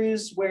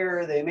countries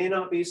where they may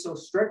not be so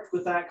strict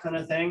with that kind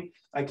of thing.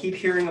 I keep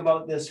hearing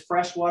about this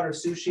freshwater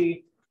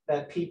sushi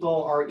that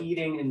people are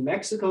eating in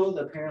Mexico.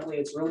 Apparently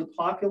it's really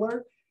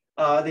popular.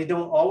 They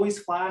don't always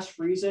flash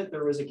freeze it.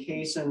 There was a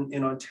case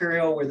in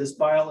Ontario where this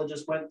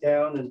biologist went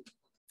down and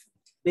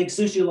big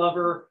sushi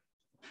lover.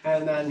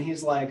 And then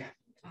he's like,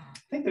 I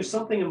think there's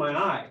something in my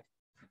eye,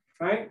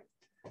 right?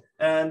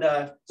 And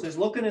so he's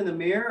looking in the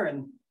mirror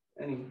and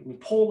he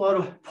pulled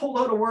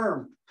out a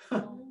worm.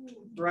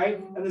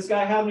 Right? And this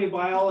guy happened to be a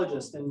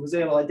biologist and was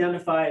able to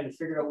identify it and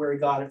figure out where he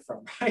got it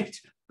from, right?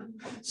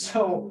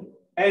 So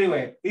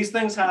anyway, these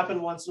things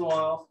happen once in a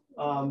while.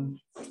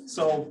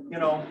 So, you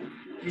know,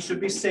 you should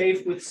be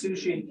safe with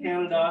sushi in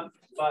Canada,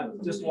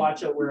 but just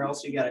watch out where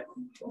else you get it.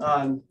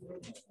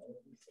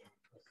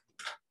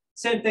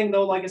 Same thing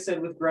though, like I said,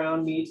 with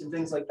ground meat and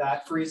things like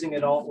that, freezing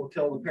it all will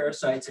kill the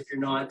parasites if you're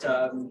not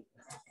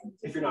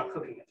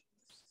cooking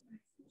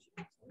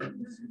it.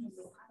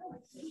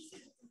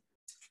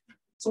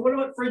 So what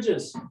about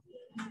fridges?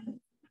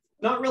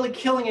 Not really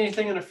killing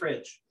anything in a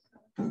fridge.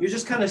 You're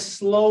just kind of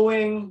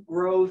slowing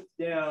growth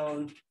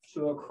down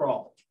to a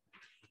crawl.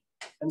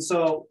 And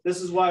so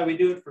this is why we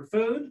do it for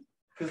food,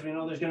 because we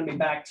know there's going to be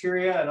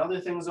bacteria and other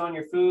things on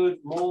your food,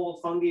 mold,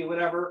 fungi,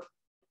 whatever,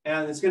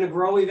 and it's going to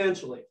grow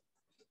eventually.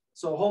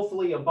 So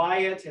hopefully you buy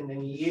it and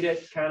then you eat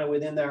it kind of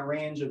within that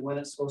range of when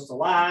it's supposed to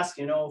last.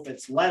 You know, if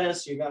it's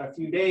lettuce, you got a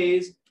few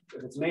days.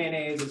 If it's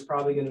mayonnaise, it's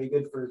probably going to be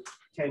good for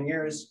 10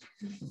 years,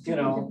 you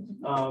know,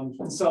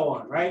 and so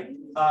on, right?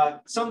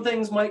 Some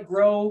things might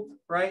grow,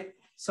 right?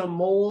 some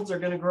molds are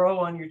going to grow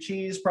on your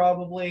cheese,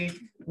 probably,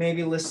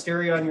 maybe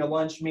listeria on your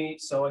lunch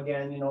meat. So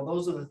again, you know,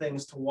 those are the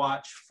things to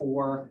watch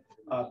for,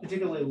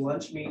 particularly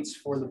lunch meats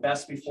for the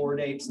best before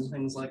dates and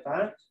things like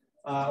that,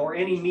 or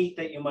any meat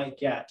that you might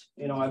get.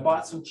 You know, I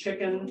bought some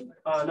chicken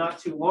not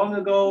too long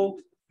ago,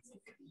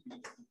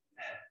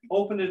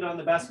 opened it on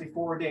the best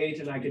before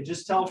date, and I could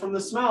just tell from the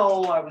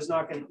smell I was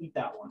not going to eat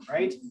that one,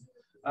 right?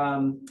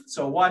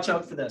 So watch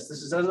out for this.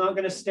 This is not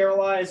going to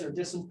sterilize or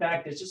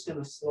disinfect. It's just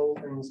going to slow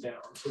things down.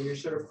 So you're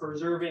sort of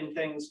preserving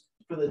things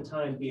for the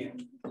time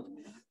being.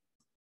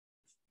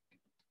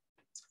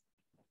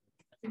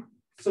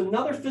 So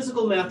another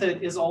physical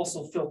method is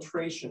also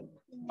filtration.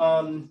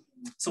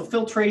 So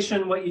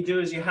filtration, what you do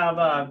is you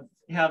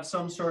have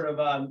some sort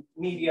of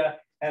media,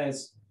 and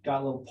it's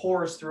got little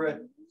pores through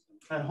it.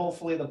 And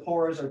hopefully the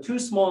pores are too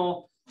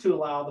small to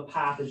allow the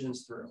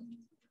pathogens through,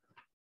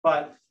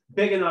 but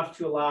big enough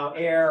to allow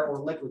air or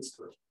liquids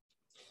through.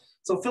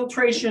 So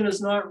filtration is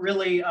not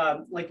really,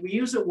 like we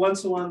use it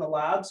once in a while in the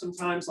lab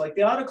sometimes, like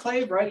the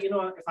autoclave, right? You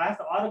know, if I have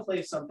to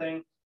autoclave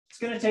something, it's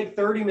going to take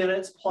 30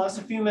 minutes plus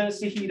a few minutes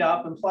to heat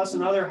up and plus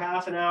another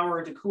half an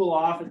hour to cool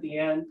off at the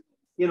end.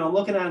 You know, I'm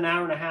looking at an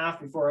hour and a half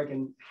before I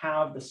can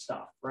have the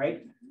stuff,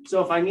 right?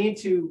 So if I need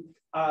to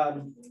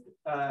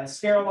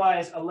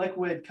sterilize a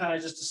liquid, kind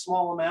of just a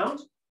small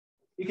amount,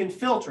 you can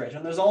filter it.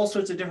 And there's all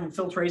sorts of different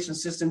filtration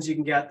systems you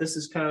can get. This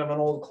is kind of an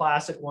old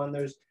classic one.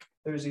 There's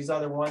these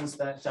other ones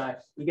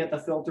that you get the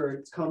filter.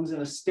 It comes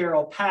in a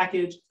sterile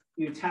package.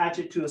 You attach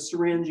it to a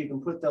syringe. You can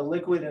put the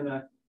liquid in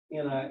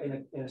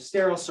a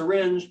sterile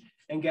syringe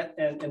and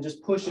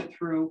just push it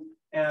through.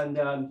 And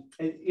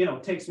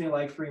it takes me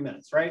like 3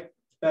 minutes, right?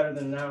 Better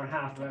than an hour and a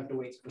half if I have to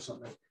wait for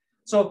something.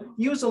 So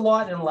used a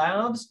lot in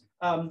labs.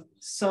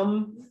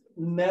 Some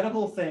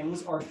medical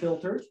things are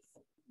filtered,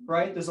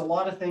 right? There's a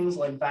lot of things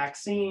like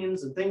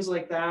vaccines and things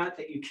like that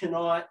that you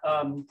cannot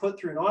put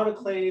through an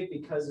autoclave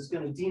because it's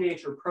going to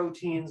denature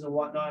proteins and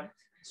whatnot.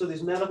 So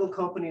these medical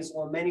companies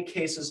will in many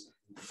cases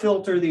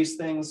filter these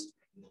things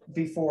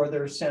before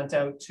they're sent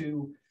out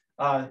to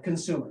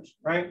consumers,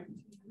 right?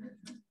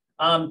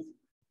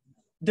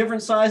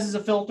 Different sizes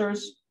of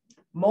filters.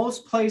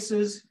 Most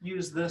places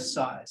use this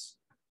size,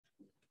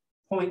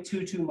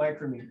 0.22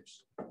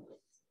 micrometers.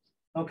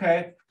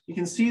 Okay, you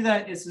can see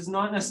that this is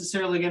not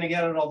necessarily going to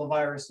get at all the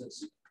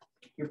viruses.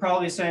 You're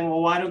probably saying,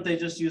 well, why don't they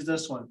just use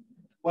this one?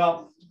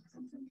 Well,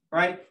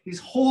 right, these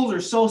holes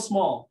are so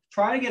small.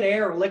 Try to get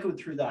air or liquid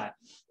through that.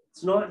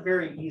 It's not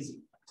very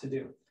easy to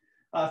do.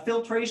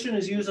 Filtration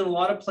is used in a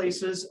lot of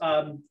places.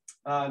 A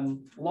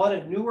lot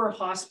of newer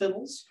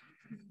hospitals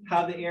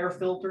have the air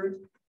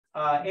filtered.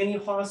 Any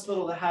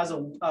hospital that has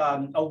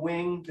a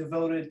wing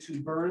devoted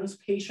to burns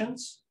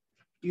patients,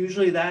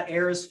 usually that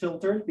air is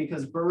filtered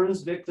because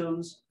burns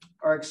victims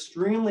are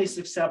extremely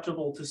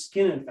susceptible to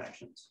skin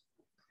infections.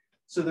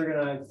 So they're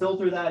going to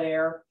filter that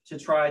air to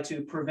try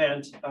to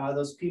prevent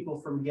those people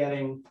from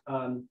getting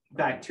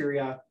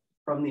bacteria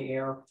from the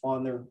air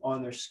on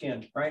their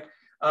skin, right?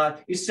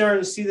 You're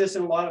starting to see this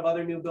in a lot of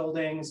other new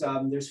buildings.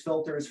 There's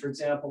filters, for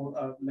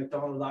example,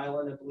 McDonald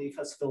Island, I believe,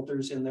 has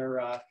filters in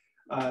their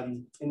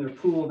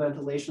pool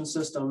ventilation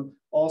system,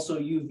 also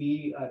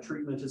UV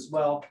treatment as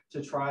well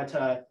to try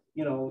to,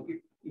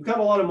 you've got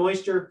a lot of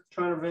moisture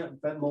trying to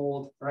prevent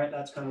mold, right?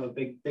 That's kind of a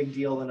big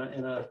deal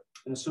in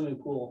a swimming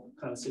pool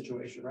kind of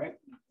situation, right?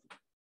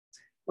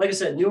 Like I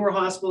said, newer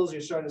hospitals,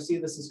 you're starting to see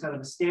this as kind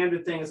of a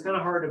standard thing. It's kind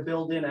of hard to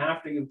build in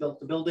after you've built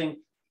the building,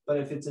 but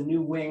if it's a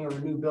new wing or a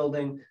new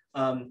building,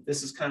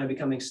 this is kind of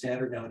becoming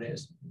standard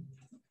nowadays.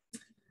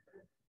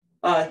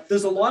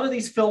 There's a lot of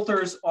these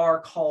filters are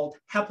called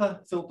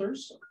HEPA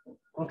filters.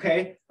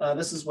 Okay,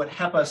 this is what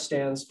HEPA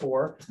stands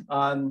for.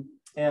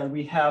 And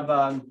we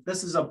have,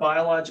 this is a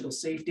biological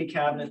safety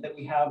cabinet that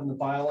we have in the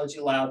biology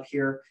lab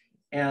here.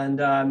 And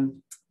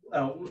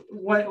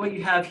what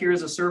you have here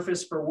is a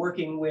surface for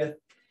working with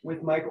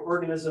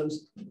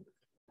microorganisms,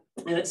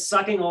 and it's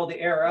sucking all the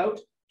air out,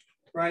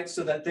 right?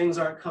 So that things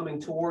aren't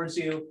coming towards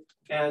you,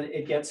 and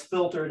it gets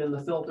filtered, and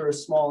the filter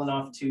is small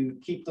enough to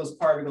keep those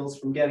particles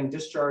from getting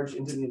discharged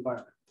into the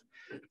environment.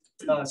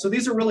 So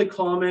these are really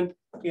common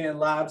in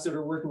labs that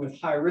are working with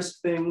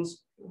high-risk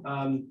things.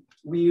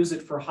 We use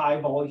it for high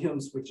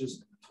volumes, which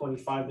is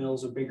 25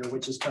 mils or bigger,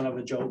 which is kind of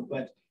a joke,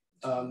 but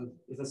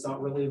if it's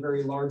not really a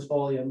very large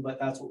volume, but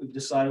that's what we've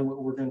decided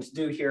what we're going to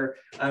do here.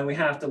 And we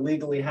have to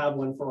legally have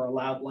one for our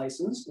lab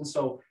license. And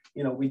so,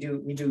 we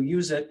do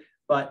use it,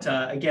 but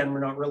again, we're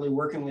not really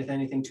working with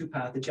anything too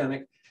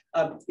pathogenic.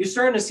 You're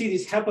starting to see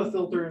these HEPA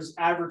filters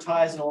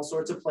advertised in all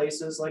sorts of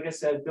places. Like I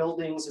said,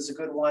 buildings is a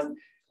good one.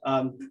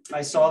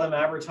 I saw them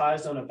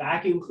advertised on a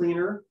vacuum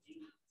cleaner.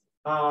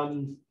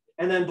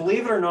 And then,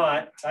 believe it or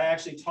not, I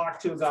actually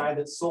talked to a guy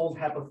that sold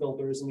HEPA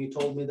filters, and he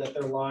told me that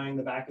they're lying.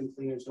 The vacuum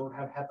cleaners don't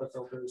have HEPA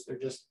filters.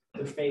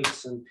 They're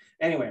fakes. And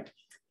anyway,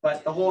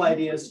 but the whole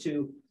idea is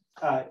to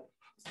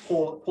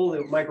pull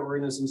the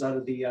microorganisms out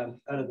of the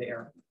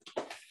air.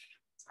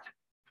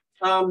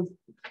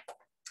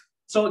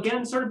 So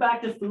again, sort of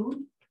back to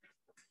food.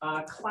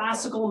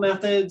 Classical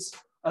methods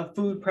of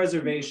food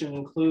preservation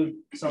include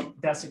some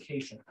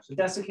desiccation. So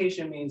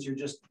desiccation means you're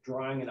just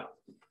drying it up.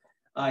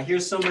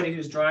 Here's somebody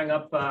who's drying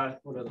up,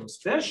 what are those,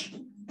 fish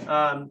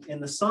in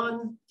the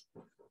sun.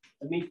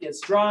 The meat gets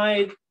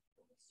dried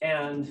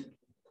and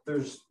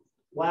there's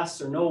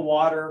less or no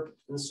water,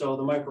 and so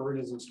the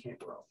microorganisms can't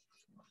grow.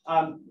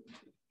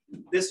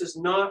 This is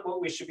not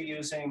what we should be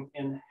using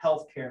in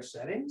healthcare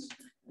settings,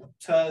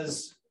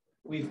 because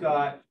we've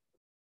got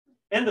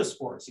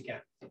endospores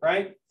again,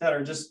 right? That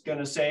are just going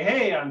to say,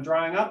 hey, I'm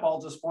drying up,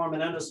 I'll just form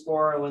an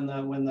endospore.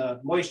 When the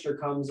moisture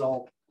comes,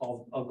 I'll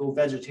go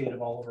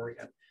vegetative all over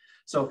again.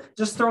 So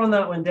just throwing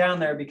that one down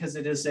there because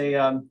it is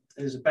a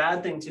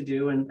bad thing to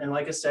do. And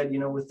like I said, you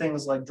know, with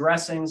things like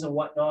dressings and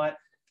whatnot,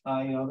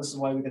 you know, this is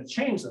why we got to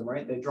change them,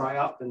 right? They dry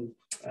up and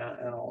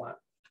all that.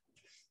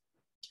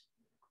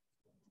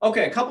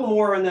 Okay, a couple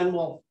more, and then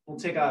we'll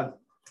take a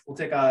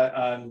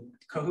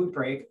Kahoot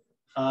break.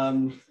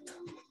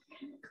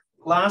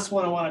 Last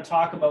one I want to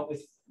talk about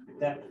with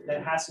that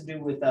has to do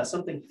with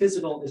something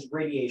physical is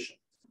radiation.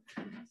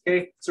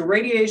 Okay, so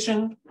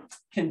radiation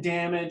can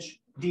damage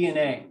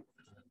DNA.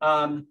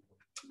 And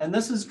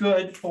this is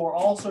good for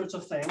all sorts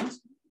of things,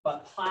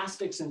 but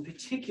plastics in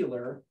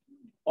particular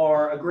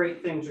are a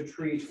great thing to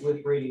treat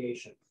with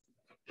radiation.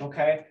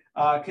 Okay,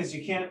 because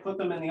you can't put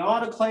them in the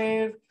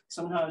autoclave.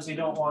 Sometimes you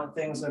don't want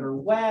things that are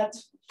wet,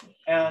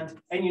 and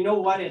you know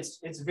what?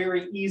 It's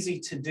very easy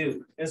to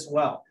do as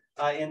well.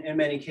 In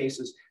many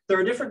cases, there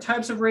are different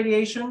types of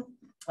radiation.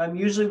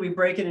 Usually we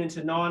break it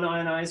into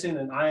non-ionizing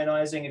and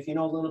ionizing. If you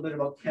know a little bit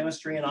about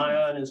chemistry, an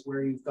ion is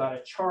where you've got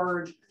a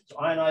charge. So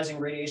ionizing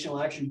radiation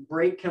will actually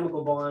break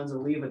chemical bonds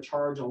and leave a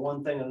charge on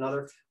one thing and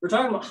another. We're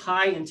talking about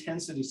high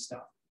intensity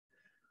stuff.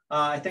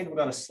 I think we've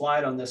got a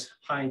slide on this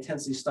high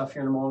intensity stuff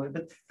here in a moment,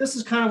 but this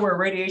is kind of where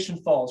radiation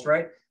falls,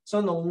 right? So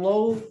in the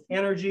low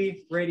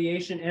energy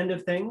radiation end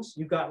of things,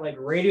 you've got like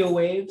radio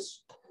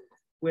waves,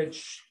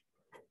 which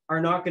are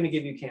not going to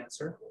give you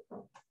cancer.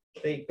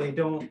 They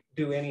don't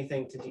do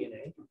anything to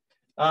DNA.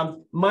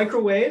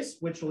 Microwaves,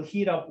 which will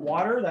heat up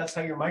water. That's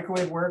how your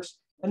microwave works.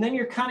 And then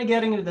you're kind of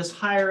getting into this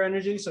higher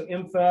energy. So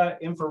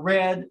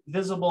infrared,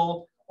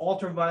 visible,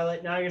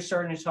 ultraviolet. Now you're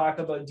starting to talk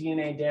about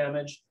DNA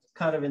damage,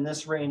 kind of in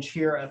this range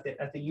here at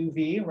the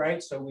UV,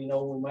 right? So we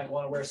know we might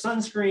want to wear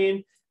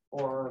sunscreen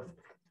or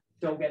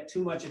don't get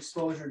too much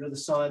exposure to the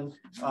sun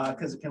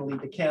because it can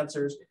lead to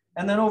cancers.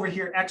 And then over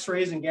here,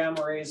 X-rays and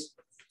gamma rays.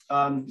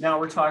 Now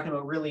we're talking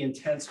about really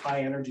intense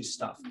high energy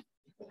stuff.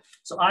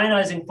 So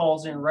ionizing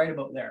falls in right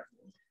about there.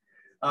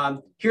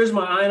 Here's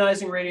my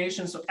ionizing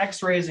radiation. So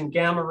X-rays and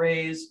gamma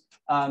rays,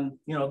 you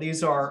know,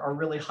 these are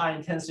really high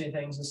intensity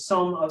things, and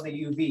some of the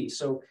UV.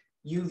 So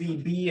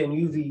UVB and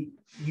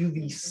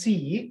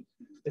UVC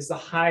is the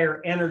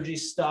higher energy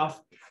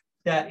stuff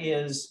that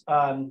is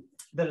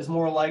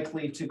more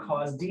likely to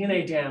cause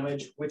DNA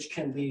damage, which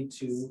can lead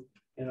to,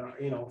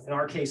 in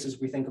our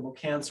cases, we think about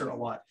cancer a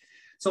lot.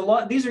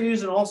 So these are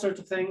used in all sorts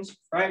of things,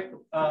 right?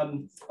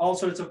 All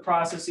sorts of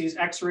processes.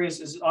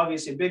 X-rays is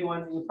obviously a big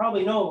one. You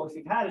probably know if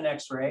you've had an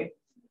X-ray,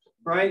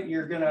 right?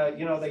 You're gonna,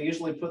 they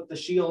usually put the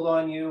shield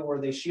on you, or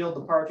they shield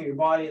the part of your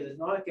body that's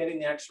not getting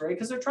the X-ray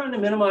because they're trying to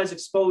minimize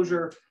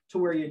exposure to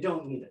where you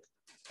don't need it.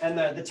 And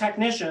the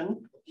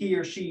technician, he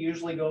or she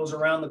usually goes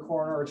around the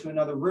corner or to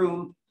another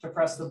room to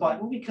press the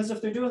button, because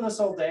if they're doing this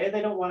all day,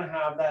 they don't want to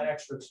have that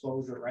extra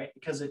exposure, right?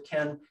 Because it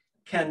can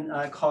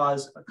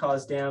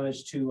cause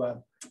damage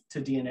to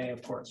DNA,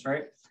 of course,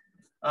 right?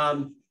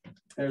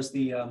 There's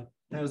a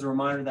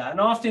reminder of that.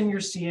 And often you're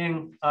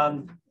seeing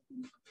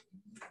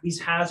these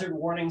hazard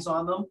warnings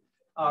on them.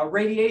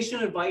 Radiation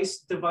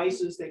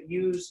devices that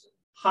use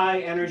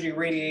high energy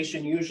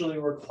radiation usually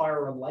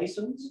require a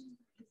license.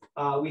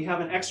 We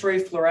have an X-ray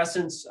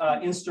fluorescence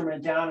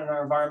instrument down in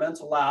our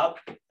environmental lab,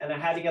 and I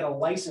had to get a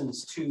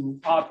license to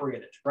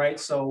operate it, right?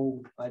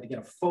 So I had to get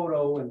a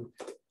photo, and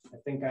I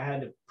think I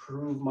had to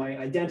prove my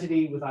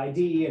identity with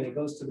ID, and it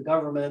goes to the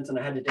government, and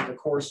I had to take a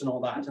course and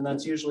all that. And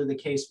that's usually the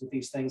case with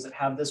these things that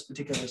have this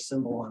particular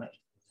symbol on it.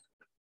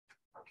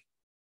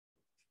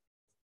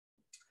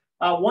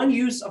 One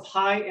use of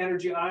high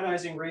energy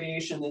ionizing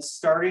radiation that's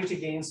starting to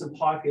gain some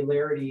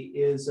popularity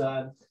is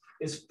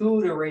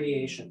food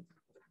irradiation.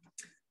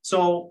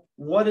 So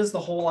what is the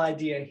whole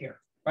idea here,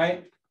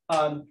 right?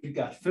 You've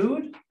got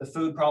food. The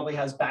food probably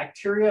has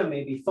bacteria,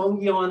 maybe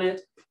fungi on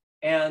it,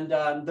 and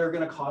they're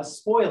going to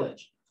cause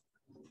spoilage.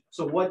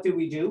 So what do?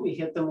 We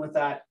hit them with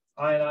that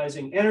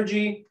ionizing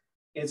energy.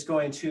 It's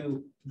going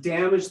to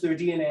damage their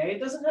DNA. It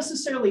doesn't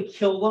necessarily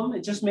kill them.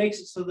 It just makes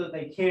it so that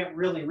they can't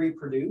really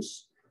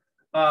reproduce.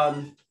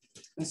 And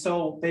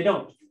so they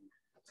don't.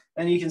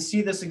 And you can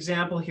see this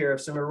example here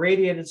of some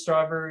irradiated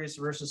strawberries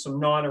versus some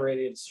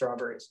non-irradiated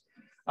strawberries.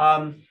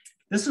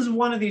 This is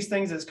one of these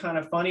things that's kind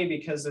of funny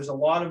because there's a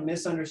lot of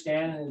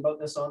misunderstanding about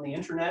this on the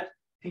internet.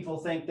 People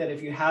think that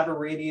if you have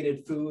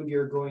irradiated food,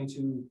 you're going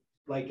to,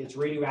 like, it's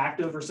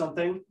radioactive or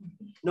something.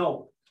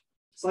 No,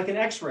 it's like an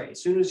X-ray.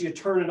 As soon as you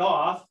turn it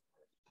off,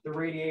 the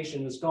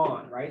radiation is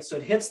gone, right? So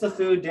it hits the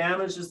food,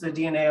 damages the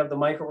DNA of the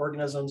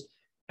microorganisms,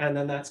 and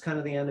then that's kind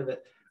of the end of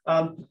it.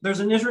 There's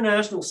an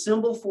international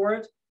symbol for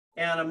it.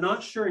 And I'm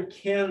not sure in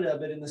Canada,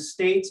 but in the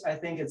States, I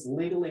think it's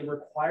legally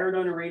required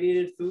on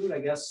irradiated food, I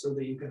guess, so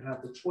that you can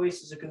have the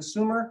choice as a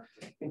consumer.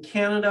 In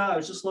Canada, I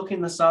was just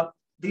looking this up.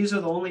 These are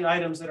the only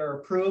items that are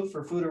approved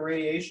for food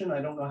irradiation.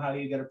 I don't know how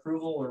you get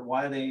approval or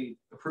why they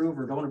approve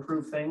or don't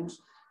approve things.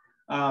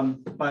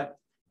 But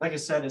like I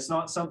said, it's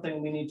not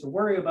something we need to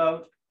worry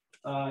about,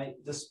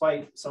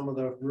 despite some of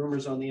the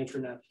rumors on the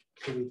internet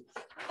to the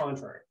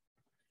contrary.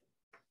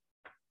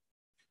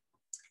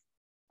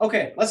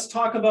 Okay, let's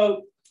talk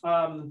about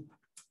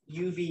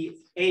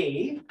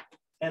UVA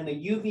and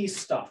the UV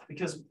stuff,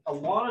 because a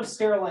lot of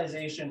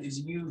sterilization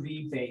is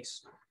UV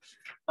based.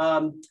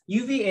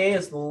 UVA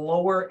is the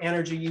lower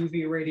energy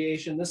UV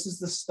radiation. This is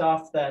the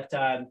stuff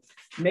that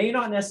may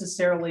not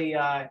necessarily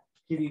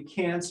give you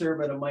cancer,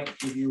 but it might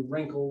give you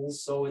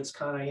wrinkles. So it's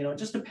kind of, it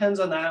just depends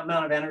on that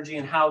amount of energy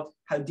and how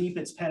deep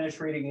it's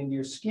penetrating into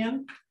your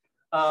skin.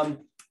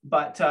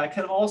 But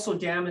can also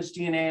damage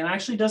DNA and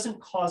actually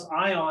doesn't cause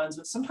ions,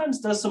 but sometimes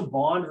does some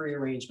bond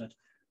rearrangement.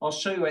 I'll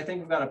show you, I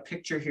think I've got a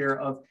picture here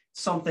of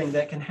something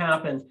that can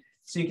happen.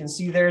 So you can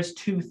see there's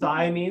two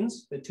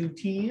thiamines, the two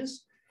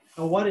T's.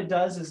 And what it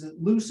does is it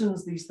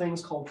loosens these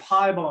things called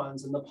pi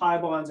bonds. And the pi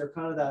bonds are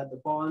kind of the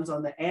bonds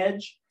on the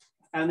edge.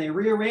 And they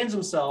rearrange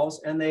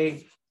themselves and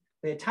they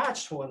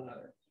attach to one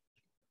another.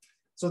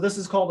 So this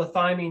is called a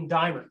thymine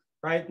dimer,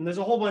 right? And there's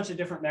a whole bunch of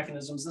different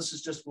mechanisms. This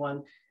is just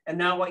one. And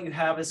now what you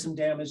have is some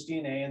damaged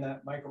DNA and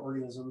that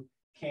microorganism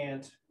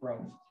can't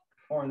grow.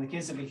 Or in the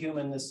case of a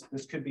human, this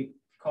could be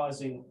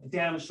causing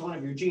damage to one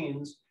of your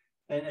genes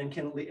and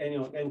can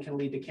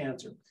lead to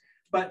cancer.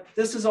 But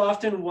this is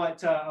often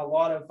what a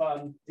lot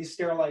of these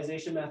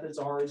sterilization methods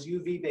are, is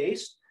UV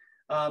based.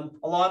 A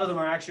lot of them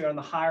are actually on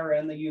the higher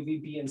end, the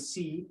UVB and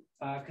C,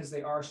 because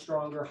they are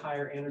stronger,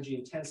 higher energy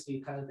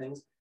intensity kind of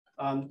things.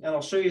 And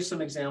I'll show you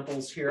some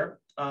examples here.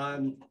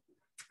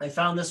 I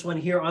found this one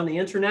here on the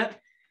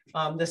internet.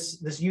 This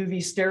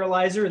UV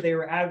sterilizer, they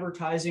were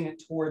advertising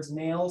it towards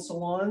nail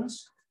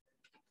salons.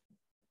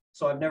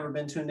 So I've never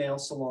been to a nail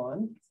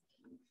salon,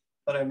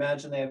 but I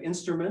imagine they have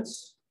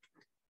instruments,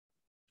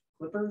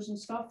 clippers and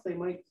stuff they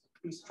might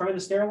be trying to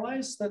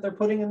sterilize that they're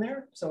putting in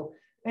there. So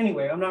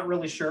anyway, I'm not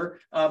really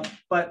sure,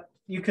 but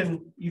you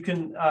can.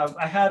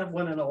 I had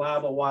one in a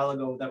lab a while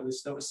ago that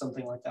was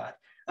something like that.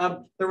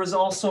 There was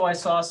also, I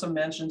saw some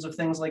mentions of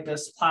things like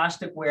this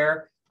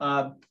plasticware.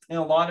 In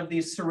a lot of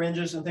these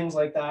syringes and things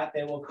like that,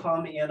 they will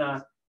come in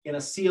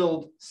a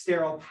sealed,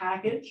 sterile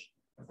package.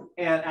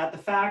 And at the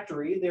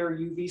factory, they're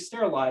UV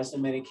sterilized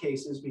in many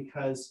cases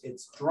because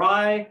it's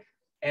dry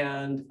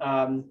and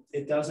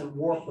it doesn't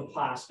warp the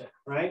plastic,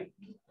 right?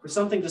 For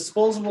something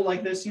disposable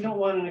like this, you don't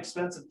want an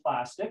expensive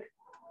plastic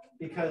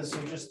because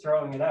you're just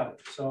throwing it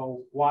out.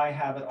 So why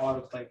have it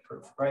autoclave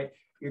proof, right?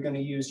 You're going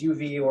to use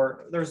UV,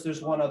 or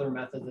there's one other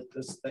method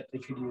that they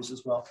could use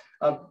as well.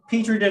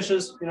 Petri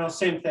dishes,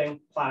 same thing,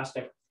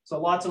 plastic.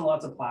 So lots and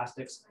lots of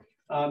plastics.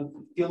 If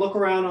you look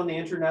around on the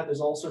internet,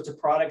 there's all sorts of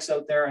products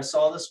out there. I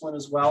saw this one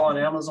as well on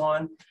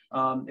Amazon.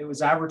 It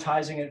was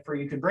advertising it for,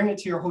 you could bring it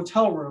to your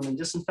hotel room and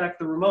disinfect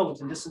the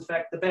remote and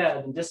disinfect the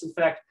bed and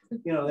disinfect,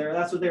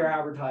 that's what they're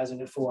advertising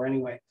it for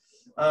anyway.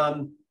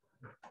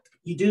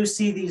 You do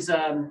see these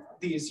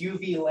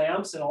UV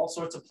lamps in all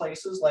sorts of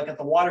places, like at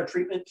the water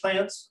treatment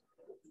plants.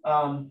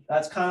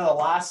 That's kind of the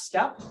last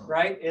step,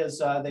 right?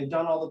 Is they've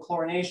done all the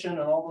chlorination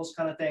and all those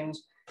kind of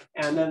things.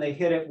 And then they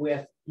hit it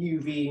with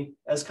UV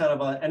as kind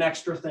of an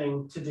extra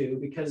thing to do,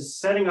 because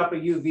setting up a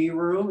UV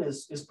room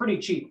is pretty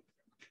cheap,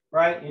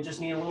 right? You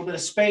just need a little bit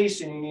of space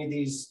and you need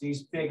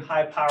these big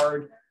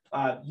high-powered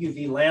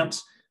UV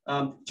lamps.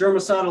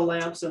 Germicidal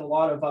lamps in a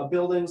lot of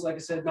buildings, like I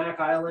said,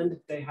 Mac Island,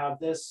 they have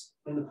this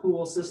in the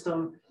pool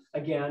system.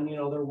 Again,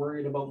 they're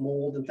worried about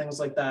mold and things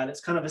like that.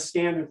 It's kind of a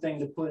standard thing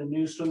to put in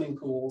new swimming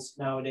pools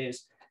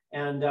nowadays,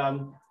 and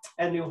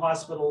new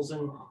hospitals,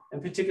 and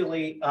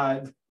particularly,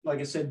 like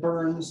I said,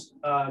 burns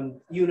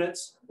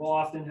units will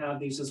often have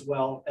these as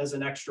well as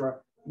an extra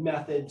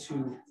method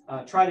to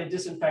try to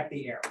disinfect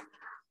the air.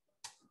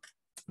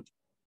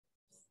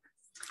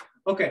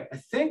 Okay, I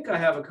think I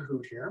have a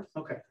Kahoot here.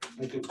 Okay,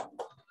 I do.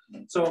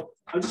 So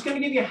I'm just going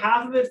to give you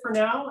half of it for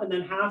now and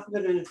then half of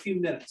it in a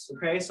few minutes.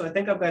 Okay, so I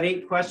think I've got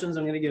 8 questions.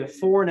 I'm going to give it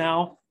 4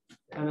 now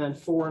and then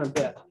 4 in a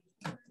bit.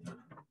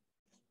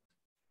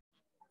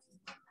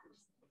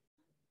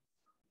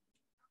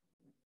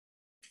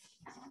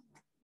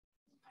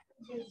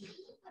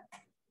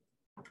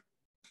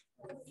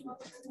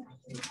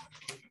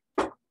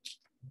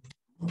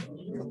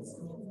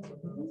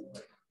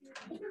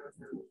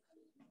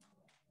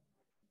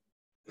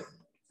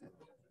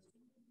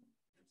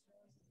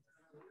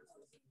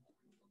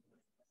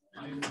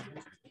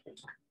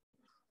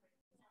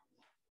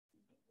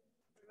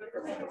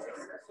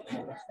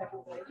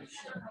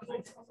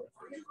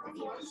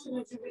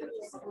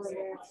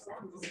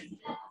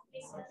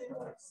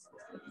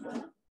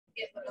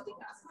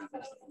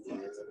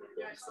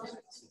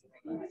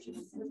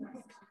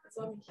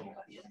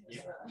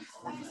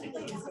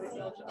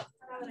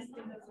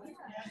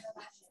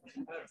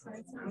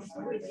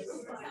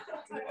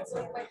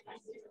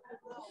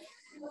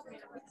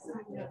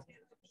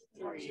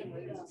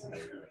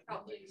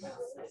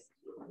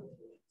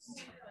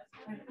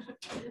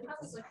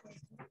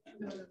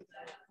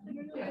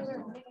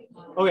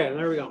 Okay,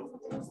 there we go.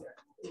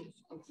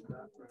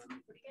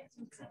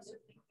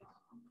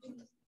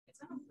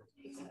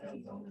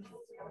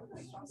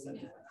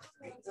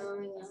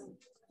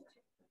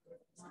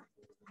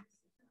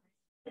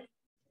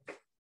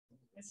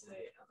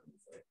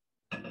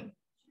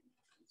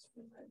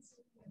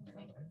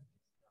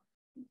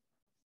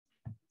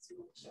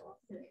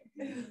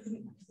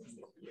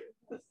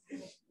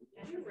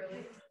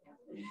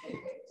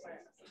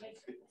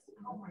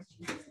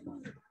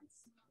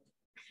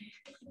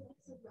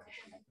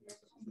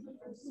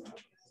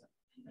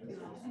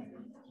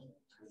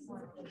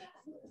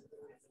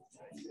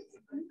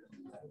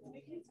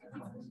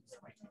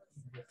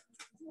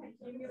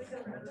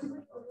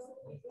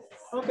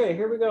 Okay,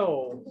 here we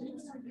go.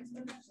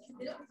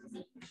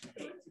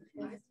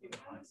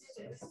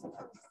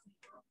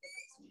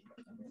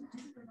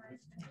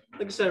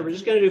 Like I said, we're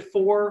just going to do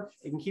 4.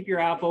 You can keep your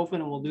app open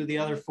and we'll do the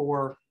other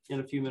 4 in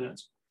a few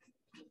minutes.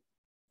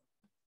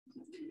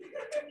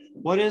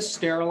 What is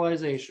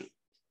sterilization?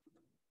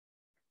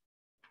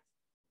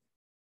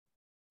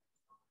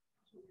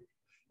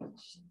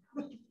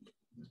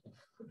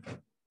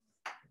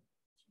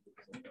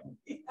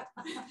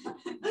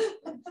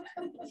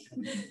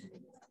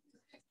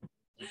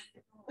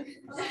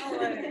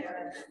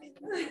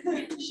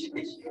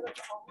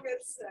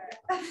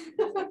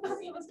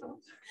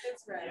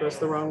 Press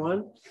the wrong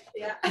one?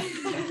 Yeah.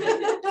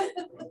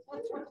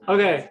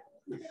 Okay,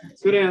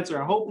 good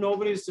answer. I hope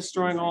nobody's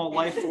destroying all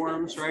life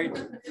forms, right?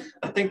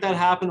 I think that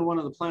happened in one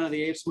of the Planet of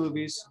the Apes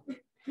movies,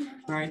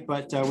 right?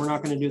 But we're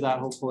not going to do that,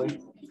 hopefully.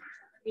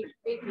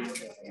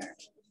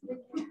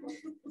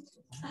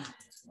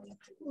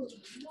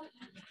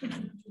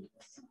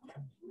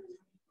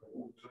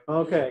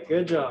 Okay,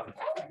 good job.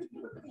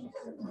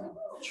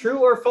 True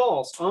or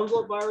false?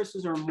 Envelope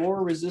viruses are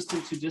more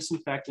resistant to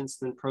disinfectants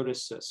than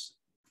protocysts.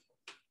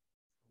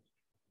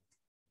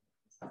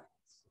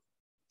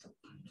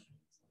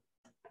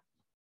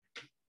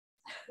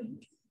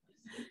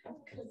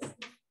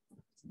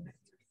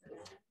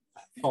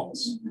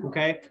 False.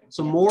 Okay,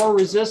 so more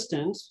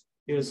resistant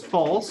is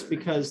false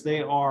because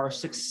they are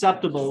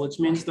susceptible, which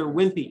means they're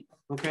wimpy.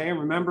 Okay, and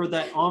remember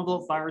that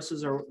envelope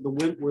viruses are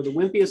were the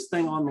wimpiest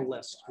thing on the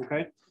list.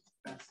 Okay.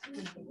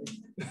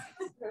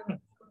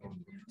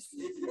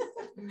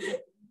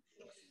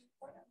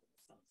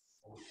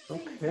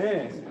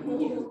 Okay,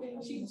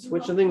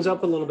 switching things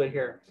up a little bit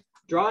here.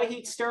 Dry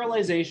heat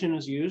sterilization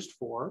is used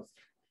for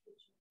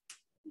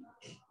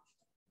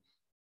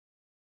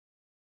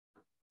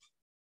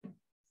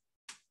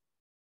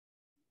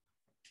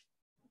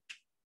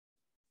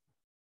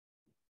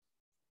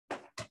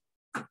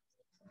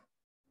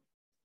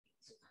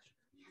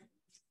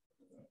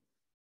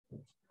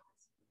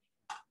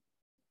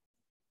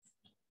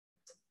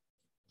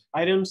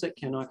items that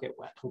cannot get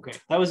wet. Okay,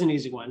 that was an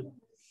easy one.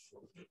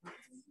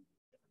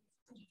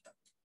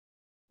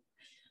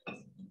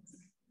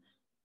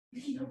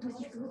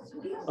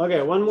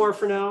 Okay, one more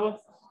for now.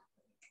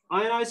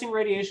 Ionizing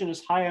radiation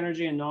is high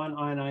energy and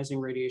non-ionizing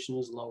radiation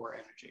is lower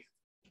energy.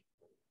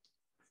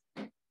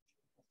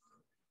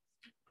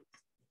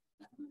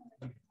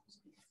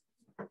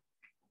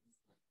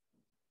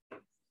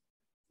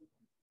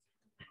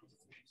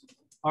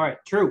 All right,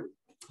 true.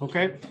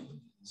 Okay,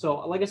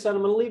 so like I said,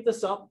 I'm going to leave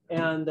this up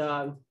and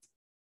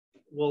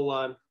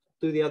we'll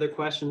do the other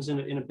questions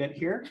in a bit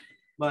here.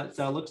 But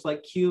looks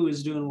like Q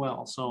is doing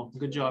well, so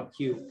good job,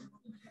 Q.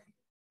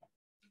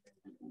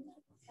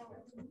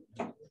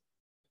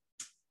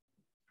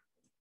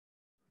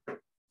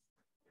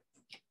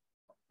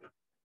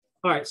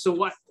 All right, so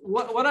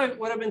what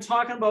I've been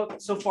talking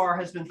about so far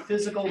has been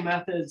physical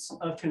methods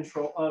of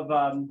control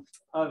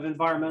of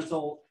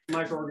environmental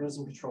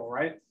microorganism control,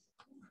 right?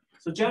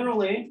 So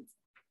generally,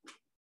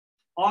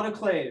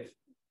 autoclave,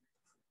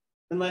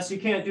 unless you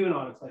can't do an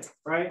autoclave,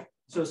 right?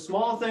 So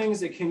small things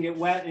that can get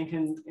wet and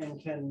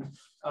can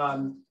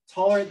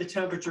tolerate the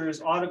temperatures,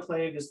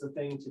 autoclave is the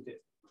thing to do.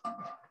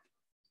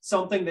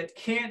 Something that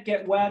can't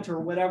get wet or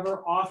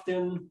whatever,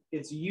 often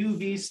it's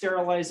UV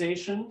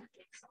sterilization.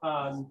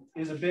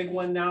 Is a big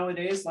one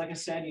nowadays. Like I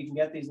said, you can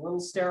get these little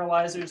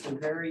sterilizers. They're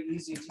very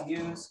easy to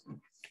use.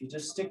 You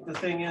just stick the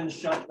thing in,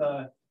 shut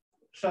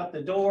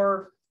the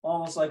door,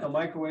 almost like a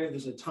microwave.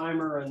 There's a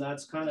timer, and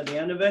that's kind of the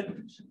end of it.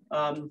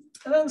 And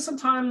then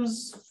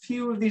sometimes a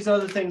few of these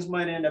other things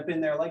might end up in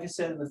there. Like I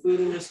said, in the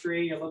food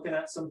industry, you're looking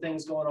at some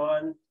things going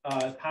on.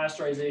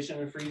 Pasteurization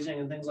and freezing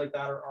and things like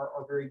that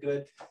are very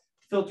good.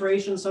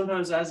 Filtration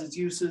sometimes has its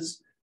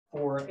uses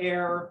for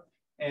air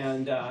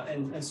and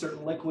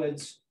certain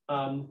liquids.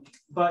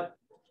 But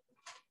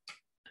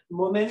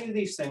many of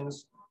these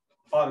things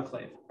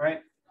autoclave,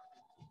 right?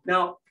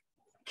 Now,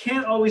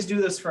 can't always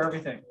do this for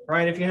everything,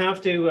 right? If you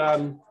have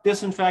to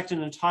disinfect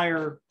an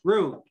entire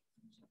room,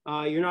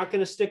 you're not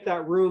going to stick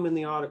that room in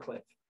the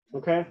autoclave,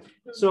 okay?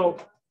 So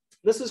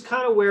this is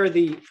kind of where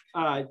the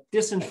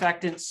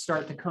disinfectants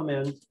start to come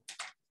in.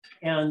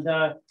 And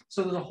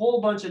so there's a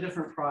whole bunch of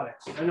different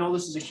products. I know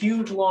this is a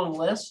huge long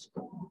list.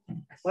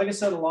 Like I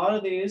said, a lot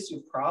of these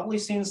you've probably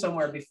seen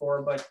somewhere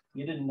before, but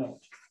you didn't know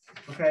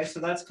it. Okay, so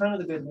that's kind of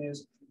the good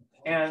news.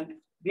 And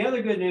the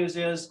other good news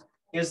is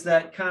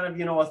that kind of,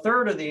 a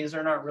third of these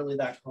are not really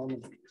that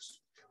commonly used.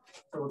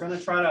 So we're going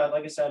to try to,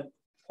 like I said,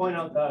 point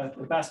out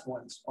the best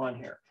ones on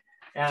here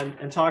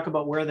and talk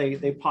about where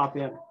they pop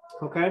in.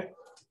 Okay,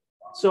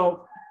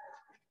 so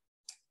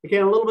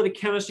again, a little bit of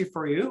chemistry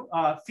for you.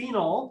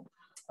 Phenol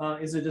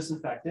is a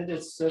disinfectant.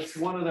 It's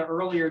one of the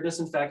earlier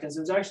disinfectants.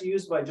 It was actually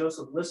used by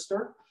Joseph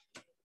Lister,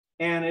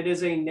 and it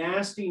is a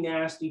nasty,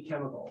 nasty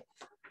chemical.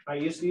 I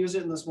used to use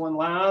it in this one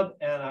lab,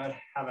 and I'd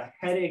have a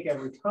headache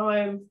every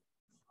time.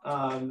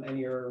 And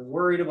you're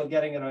worried about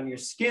getting it on your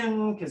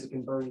skin because it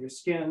can burn your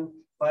skin.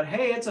 But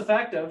hey, it's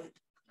effective,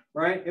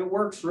 right? It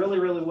works really,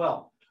 really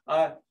well.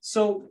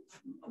 So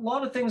a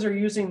lot of things are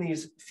using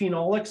these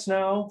phenolics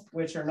now,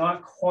 which are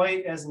not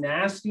quite as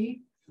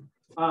nasty.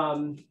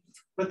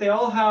 But they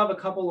all have a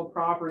couple of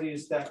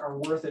properties that are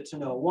worth it to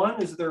know.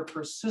 One is they're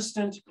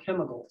persistent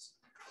chemicals.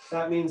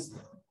 That means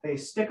they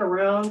stick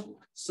around.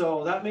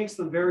 So that makes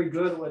them very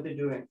good at what they're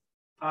doing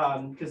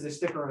because they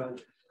stick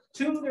around.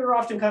 Two, they're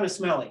often kind of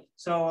smelly.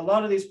 So a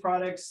lot of these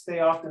products, they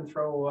often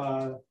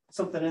throw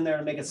something in there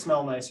to make it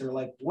smell nicer,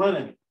 like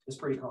lemon is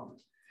pretty common.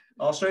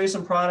 I'll show you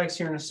some products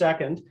here in a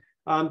second.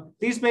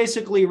 These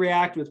basically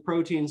react with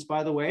proteins,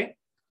 by the way,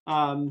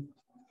 and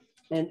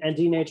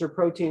denature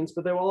proteins,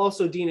 but they will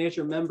also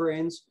denature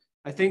membranes.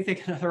 I think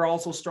they're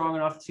also strong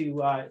enough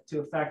to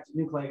affect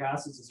nucleic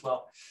acids as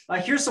well.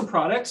 Here's some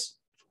products.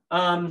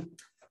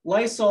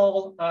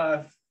 Lysol.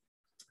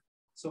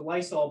 So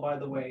Lysol, by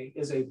the way,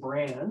 is a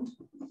brand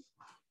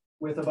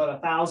with about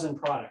 1,000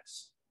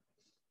 products,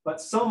 but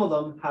some of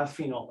them have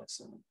phenolics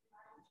in them.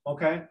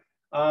 Okay.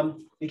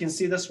 You can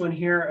see this one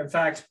here. In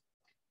fact,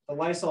 the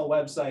Lysol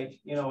website,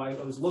 I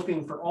was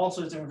looking for all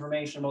sorts of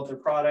information about their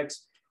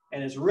products,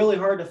 and it's really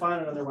hard to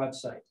find it on their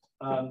website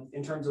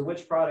in terms of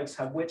which products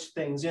have which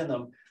things in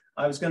them.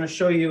 I was going to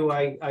show you,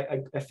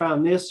 I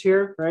found this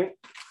here, right?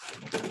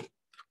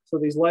 So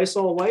these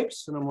Lysol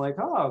wipes, and I'm like,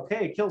 oh,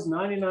 okay, it kills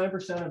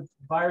 99% of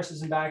viruses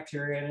and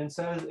bacteria, and it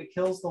says it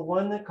kills the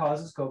one that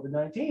causes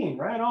COVID-19,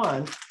 right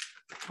on.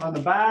 On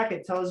the back,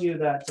 it tells you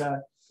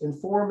that in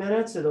 4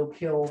 minutes, it'll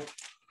kill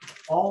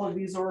all of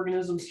these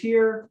organisms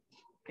here,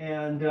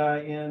 and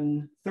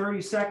in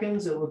 30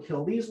 seconds, it will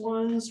kill these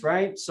ones,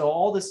 right? So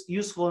all this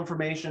useful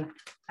information,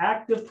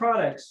 active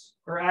products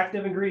or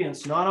active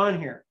ingredients, not on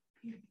here.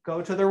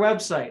 Go to their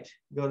website.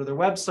 Go to their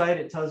website,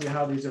 it tells you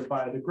how these are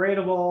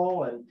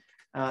biodegradable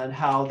and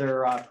how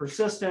they're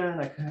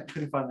persistent. I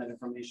couldn't find that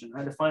information. I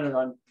had to find it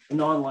on a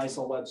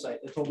non-Lysol website.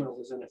 They told me it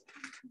was in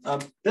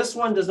it. This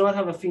one does not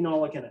have a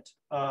phenolic in it.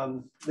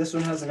 This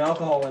one has an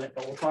alcohol in it,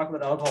 but we'll talk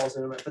about alcohols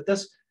in a minute. But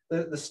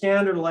the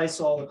standard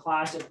Lysol, the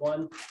classic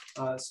one,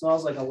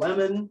 smells like a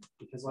lemon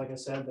because, like I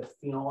said, the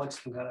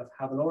phenolics can kind of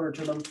have an odor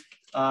to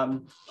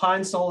them.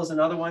 Pine sol is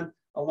another one.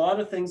 A lot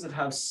of things that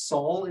have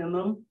sol in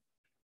them,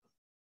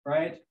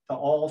 right? The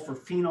all for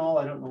phenol,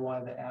 I don't know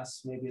why the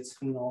S, maybe it's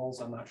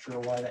phenols, I'm not sure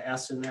why the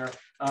S in there,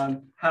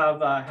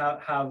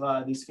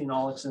 have these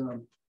phenolics in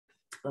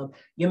them.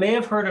 You may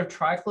have heard of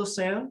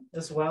triclosan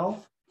as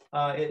well.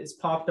 It's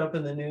popped up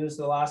in the news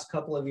the last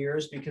couple of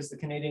years because the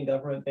Canadian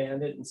government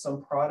banned it in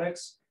some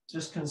products,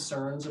 just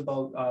concerns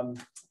about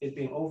it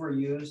being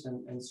overused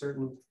and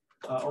certain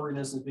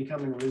organisms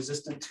becoming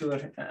resistant to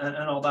it and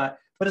all that.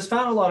 But it's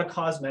found in a lot of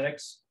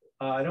cosmetics.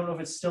 I don't know if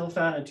it's still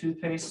found in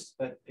toothpaste,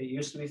 but it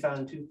used to be found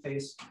in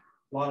toothpaste.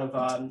 A lot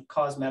of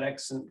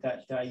cosmetics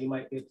that you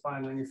might be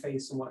applying on your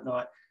face and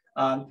whatnot.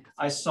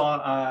 I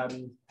saw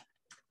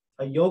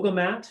a yoga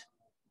mat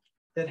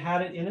that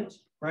had it in it,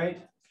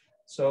 right?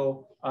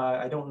 So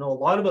I don't know a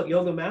lot about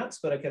yoga mats,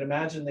 but I can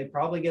imagine they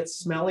probably get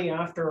smelly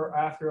after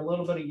a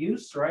little bit of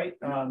use, right?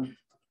 And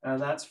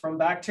that's from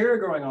bacteria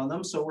growing on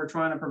them. So we're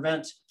trying to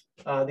prevent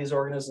these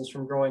organisms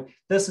from growing.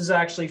 This is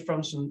actually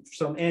from some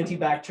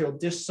antibacterial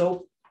dish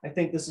soap. I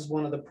think this is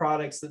one of the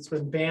products that's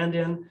been banned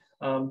in,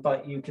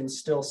 but you can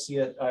still see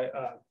it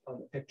on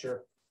the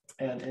picture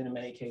and in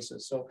many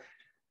cases. So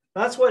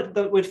that's what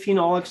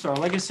phenolics are.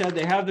 Like I said,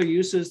 they have their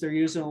uses. They're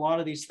used in a lot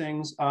of these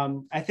things.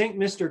 I think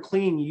Mr.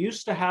 Clean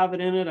used to have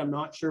it in it. I'm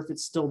not sure if it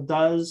still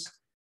does.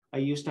 I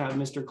used to have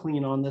Mr.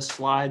 Clean on this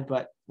slide,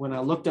 but when I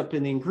looked up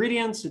in the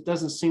ingredients, it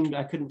doesn't seem,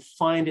 I couldn't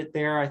find it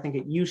there. I think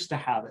it used to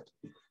have it,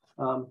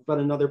 but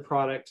another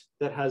product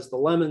that has the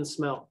lemon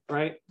smell,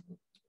 right?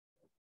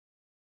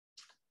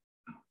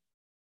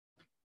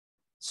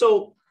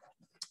 So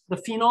the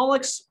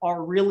phenolics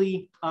are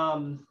really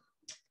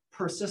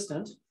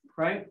persistent,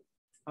 right?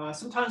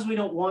 Sometimes we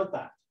don't want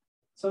that.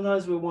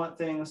 Sometimes we want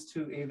things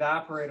to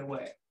evaporate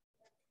away.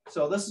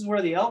 So this is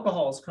where the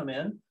alcohols come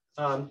in.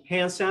 Hand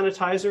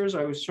sanitizers,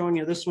 I was showing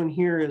you this one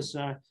here is,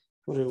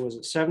 what was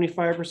it,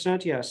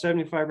 75%? Yeah,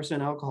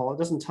 75% alcohol. It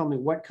doesn't tell me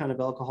what kind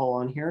of alcohol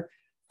on here,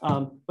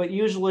 but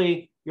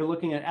usually you're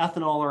looking at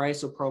ethanol or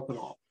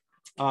isopropanol.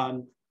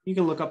 You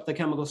can look up the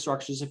chemical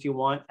structures if you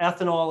want.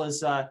 Ethanol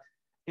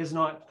is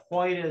not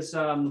quite as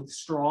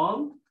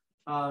strong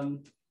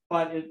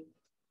but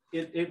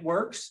it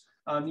works.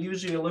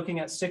 Usually you're looking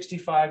at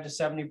 65 to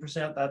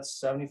 70%. That's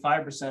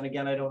 75%.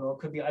 Again, I don't know. It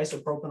could be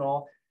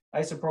isopropanol a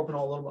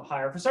little bit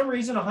higher. For some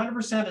reason,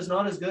 100% is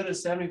not as good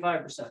as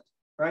 75%,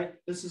 right?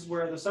 This is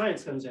where the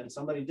science comes in.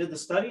 Somebody did the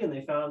study and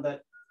they found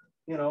that,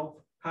 you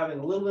know, having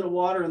a little bit of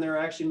water in there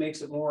actually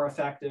makes it more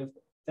effective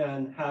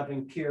than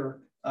having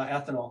pure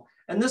ethanol.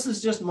 And this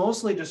is just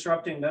mostly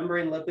disrupting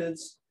membrane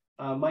lipids,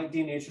 might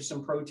denature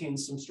some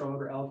proteins, some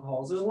stronger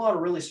alcohols. There's a lot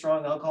of really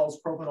strong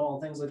alcohols, propanol,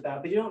 and things like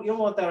that, but you don't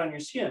want that on your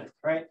skin,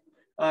 right?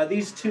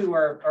 These two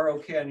are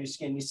okay on your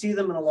skin. You see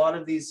them in a lot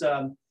of these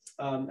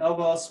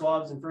alcohol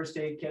swabs and first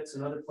aid kits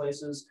and other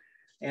places.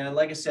 And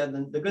like I said,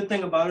 the good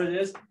thing about it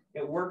is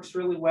it works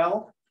really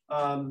well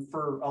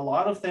for a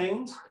lot of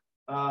things,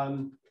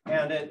 and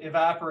it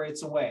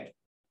evaporates away.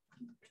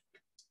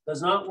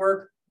 Does not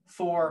work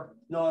for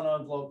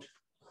non-enveloped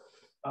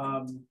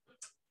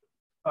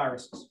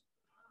viruses.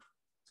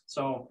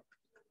 So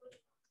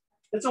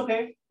it's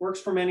okay, works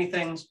for many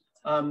things,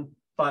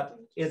 but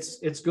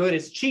it's good.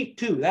 It's cheap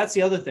too. That's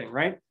the other thing,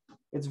 right?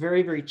 It's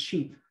very, very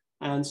cheap.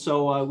 And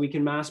so we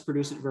can mass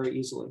produce it very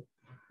easily.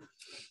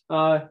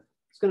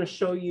 It's going to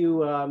show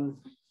you a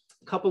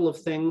couple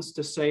of things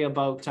to say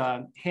about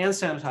hand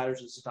sanitizers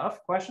and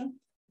stuff. Question?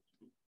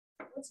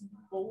 What's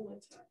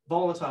volatile?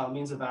 Volatile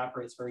means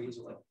evaporates very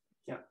easily.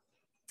 Yeah.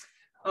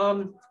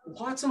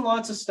 Lots and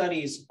lots of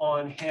studies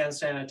on hand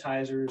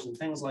sanitizers and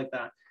things like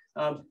that.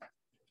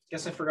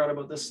 Guess I forgot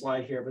about this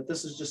slide here, but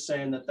this is just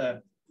saying that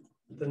the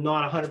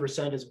not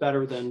 100% is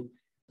better than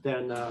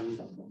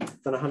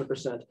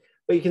 100%.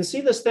 But you can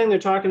see this thing they're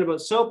talking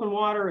about, soap and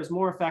water is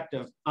more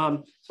effective.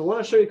 So I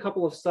want to show you a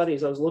couple of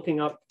studies I was looking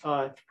up.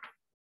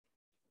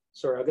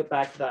 Sorry, I'll get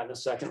back to that in a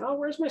second. Oh,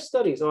 where's my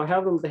studies? Oh, I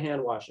have them with the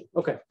hand washing.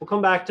 Okay, we'll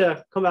come back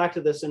to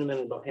this in a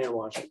minute about hand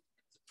washing.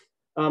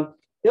 The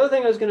other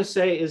thing I was going to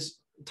say is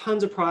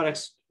tons of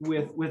products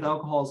with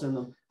alcohols in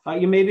them.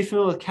 You may be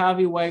familiar with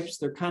Cavi wipes.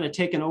 They're kind of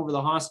taken over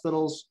the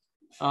hospitals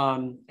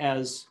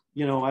as,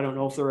 you know, I don't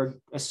know if they're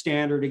a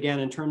standard again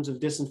in terms of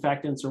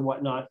disinfectants or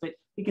whatnot, but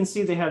you can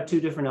see they have two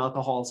different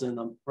alcohols in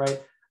them,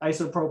 right?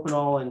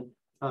 Isopropanol and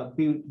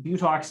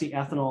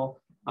butoxyethanol,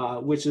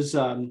 which is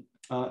a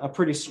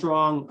pretty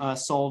strong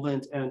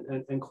solvent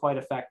and quite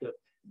effective.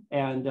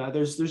 And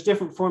there's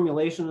different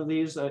formulation of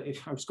these.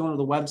 If I was going to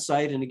the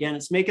website, and again,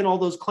 it's making all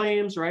those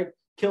claims, right?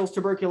 Kills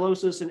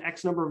tuberculosis in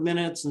X number of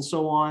minutes and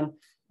so on.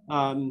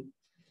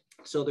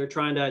 So they're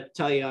trying to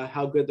tell you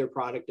how good their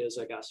product is,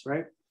 I guess,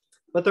 right?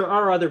 But there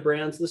are other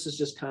brands. This is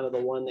just kind of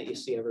the one that you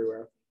see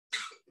everywhere.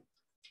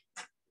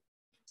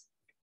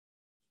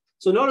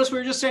 So notice we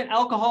were just saying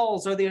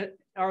alcohols are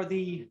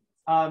the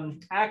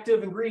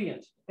active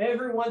ingredient.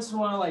 Every once in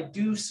a while, I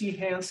do see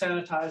hand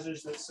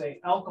sanitizers that say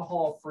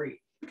alcohol-free.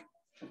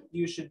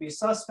 You should be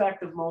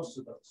suspect of most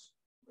of those,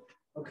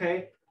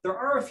 okay? There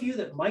are a few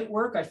that might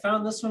work. I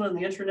found this one on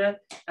the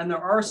internet, and there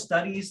are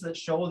studies that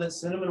show that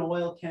cinnamon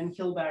oil can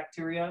kill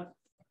bacteria,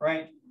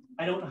 right?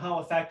 I don't know how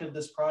effective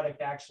this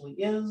product actually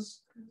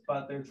is,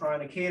 but they're trying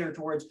to cater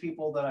towards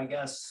people that I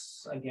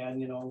guess, again,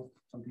 you know,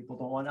 some people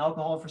don't want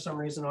alcohol for some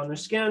reason on their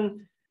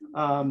skin.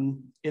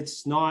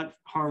 It's not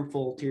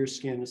harmful to your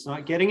skin. It's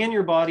not getting in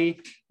your body.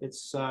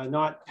 It's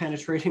not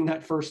penetrating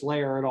that first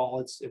layer at all.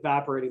 It's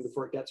evaporating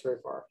before it gets very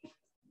far.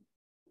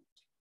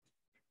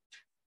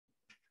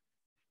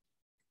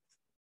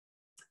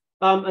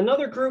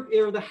 Another group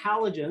are the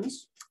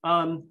halogens.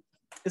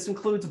 This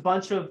includes a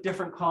bunch of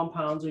different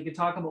compounds. We could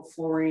talk about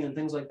fluorine and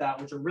things like that,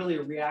 which are really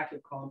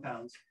reactive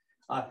compounds.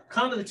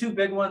 Kind of the two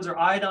big ones are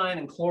iodine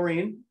and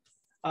chlorine.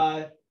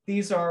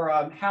 These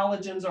are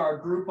halogens are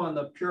a group on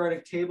the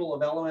periodic table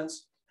of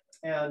elements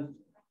and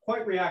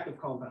quite reactive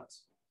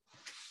compounds.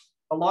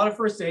 A lot of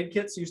first aid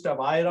kits used to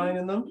have iodine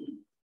in them.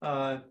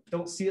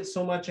 Don't see it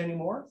so much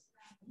anymore,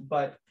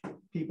 but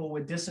people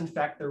would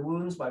disinfect their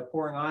wounds by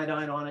pouring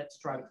iodine on it to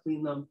try to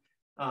clean them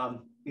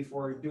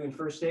before doing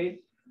first aid.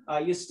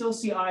 You still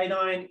see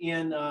iodine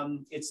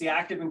in, it's the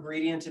active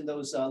ingredient in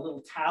those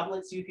little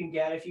tablets you can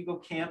get if you go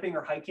camping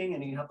or hiking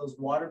and you have those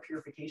water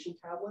purification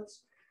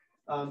tablets.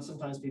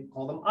 Sometimes people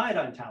call them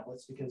iodine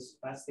tablets because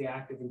that's the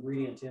active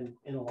ingredient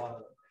in a lot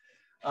of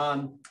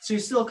them. So you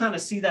still kind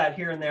of see that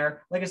here and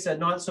there. Like I said,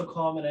 not so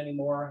common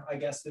anymore. I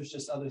guess there's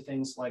just other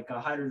things like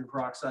hydrogen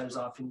peroxide is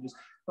often used,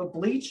 but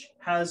bleach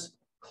has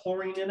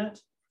chlorine in it.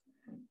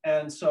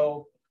 And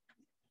so,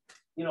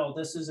 you know,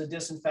 this is a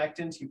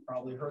disinfectant. You've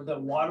probably heard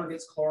that water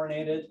gets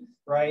chlorinated,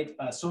 right?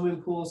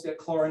 Swimming pools get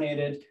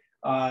chlorinated,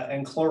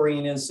 and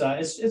chlorine is,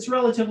 it's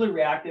relatively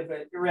reactive.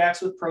 It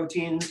reacts with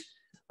proteins.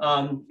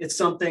 It's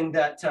something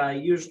that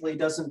usually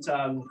doesn't,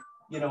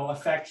 you know,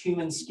 affect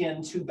human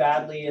skin too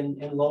badly in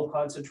low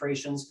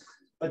concentrations,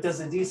 but does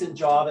a decent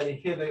job at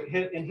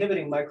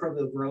inhibiting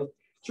microbial growth.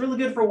 It's really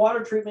good for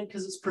water treatment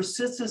because it's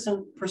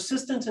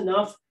persistent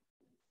enough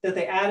that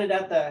they add it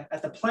at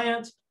the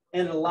plant,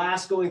 and it'll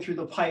last going through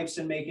the pipes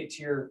and make it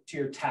to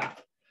your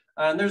tap.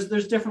 And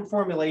there's different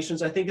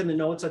formulations. I think in the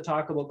notes I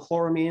talk about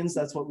chloramines.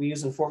 That's what we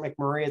use in Fort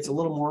McMurray. It's a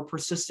little more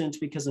persistent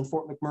because in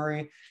Fort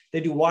McMurray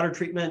they do water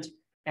treatment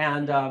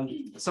And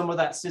some of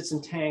that sits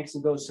in tanks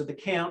and goes to the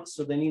camps.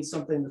 So they need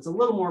something that's a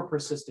little more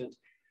persistent.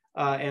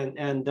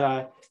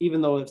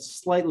 Even though it's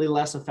slightly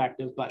less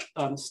effective, but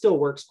still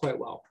works quite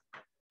well.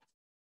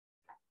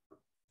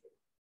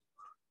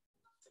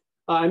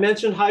 I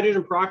mentioned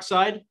hydrogen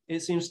peroxide.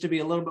 It seems to be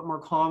a little bit more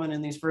common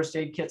in these first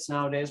aid kits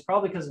nowadays,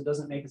 probably because it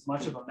doesn't make as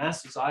much of a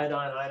mess as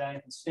iodine. Iodine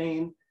can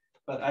stain,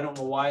 but I don't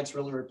know why it's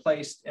really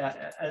replaced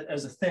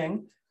as a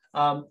thing.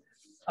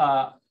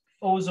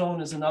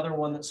 Ozone is another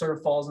one that sort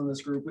of falls in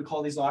this group. We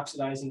call these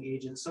oxidizing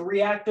agents. So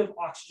reactive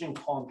oxygen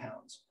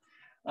compounds.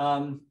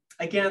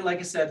 Again, like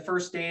I said,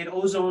 first aid,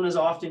 ozone is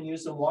often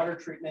used in water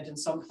treatment in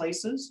some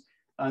places,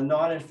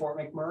 not in Fort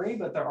McMurray,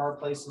 but there are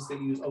places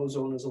that use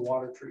ozone as a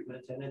water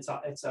treatment. And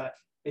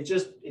it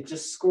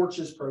just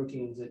scorches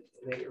proteins.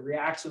 It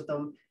reacts with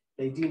them,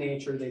 they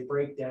denature, they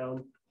break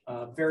down.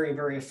 Very,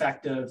 very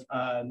effective.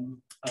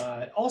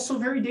 Also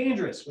very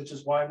dangerous, which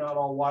is why not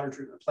all water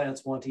treatment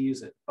plants want to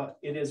use it, but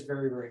it is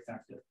very, very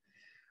effective.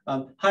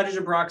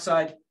 Hydrogen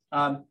peroxide,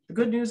 the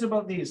good news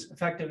about these,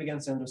 effective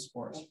against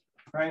endospores,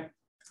 right?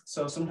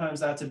 So sometimes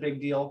that's a big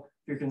deal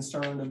if you're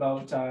concerned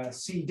about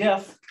C.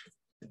 diff,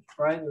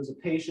 right? There's a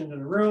patient in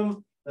a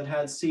room that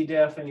had C.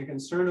 diff and you're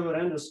concerned about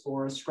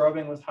endospores,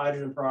 scrubbing with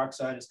hydrogen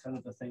peroxide is kind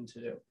of the thing to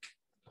do.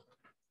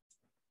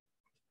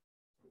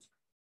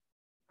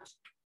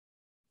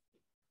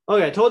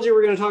 Okay, I told you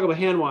we're going to talk about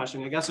hand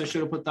washing. I guess I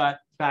should have put that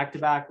back to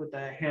back with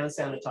the hand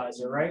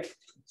sanitizer, right?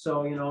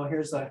 So, you know,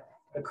 here's a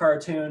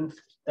cartoon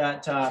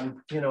that,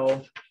 you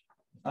know,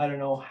 I don't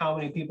know how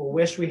many people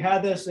wish we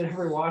had this in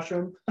every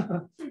washroom,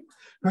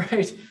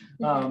 right?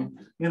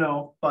 You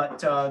know,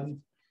 but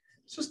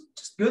it's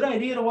just good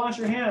idea to wash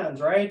your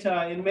hands, right?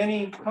 In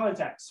many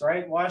contexts,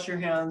 right? Wash your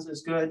hands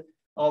is good.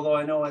 Although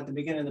I know at the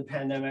beginning of the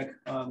pandemic,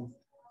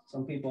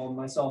 some people,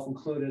 myself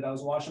included, I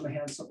was washing my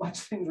hands so much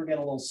things were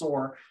getting a little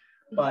sore.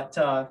 But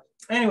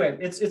anyway,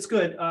 it's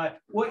good.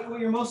 What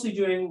you're mostly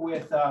doing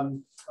with,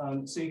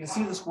 so you can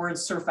see this word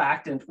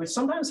surfactant, which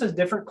sometimes has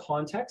different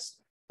context,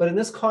 but in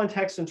this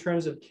context, in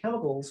terms of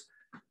chemicals,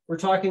 we're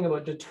talking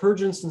about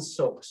detergents and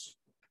soaps.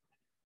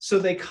 So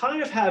they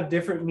kind of have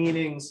different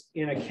meanings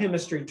in a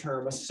chemistry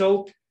term. A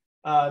soap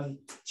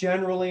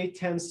generally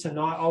tends to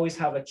not always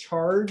have a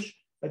charge.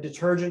 A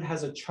detergent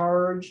has a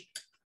charge.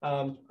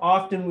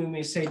 Often when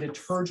we say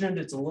detergent,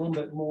 it's a little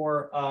bit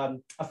more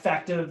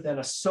effective than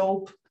a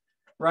soap.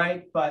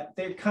 Right? But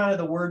they're kind of,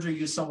 the words are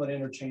used somewhat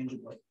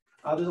interchangeably.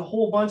 There's a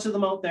whole bunch of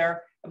them out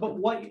there, but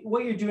what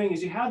you're doing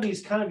is you have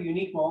these kind of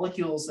unique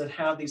molecules that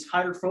have these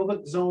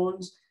hydrophobic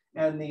zones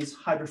and these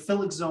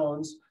hydrophilic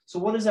zones. So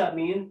what does that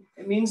mean?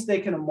 It means they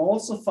can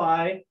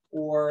emulsify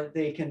or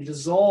they can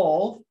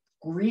dissolve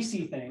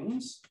greasy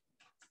things,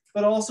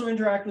 but also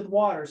interact with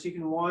water so you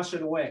can wash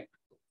it away.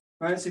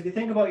 Right? So if you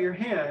think about your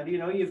hand, you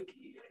know,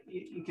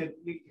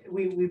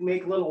 we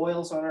make little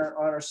oils on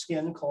our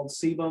skin called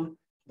sebum.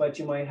 But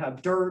you might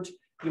have dirt,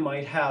 you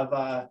might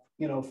have,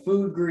 you know,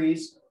 food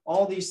grease.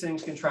 All these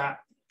things can trap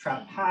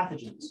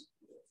pathogens.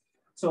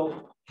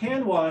 So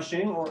hand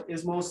washing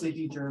is mostly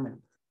degerming.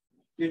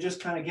 You're just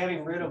kind of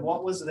getting rid of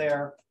what was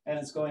there and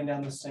it's going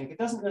down the sink. It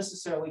doesn't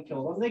necessarily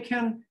kill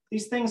them.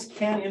 These things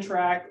can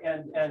interact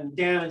and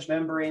damage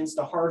membranes.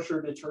 The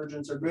harsher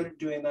detergents are good at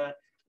doing that.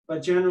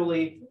 But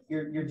generally,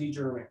 you're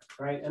degerming,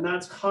 right? And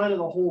that's kind of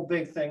the whole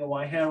big thing of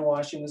why hand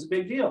washing is a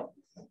big deal.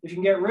 If you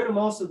can get rid of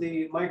most of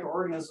the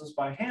microorganisms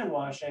by hand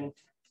washing,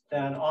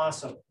 then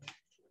awesome.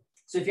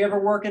 So if you ever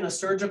work in a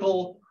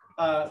surgical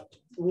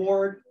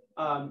ward,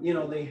 you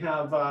know, they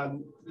have,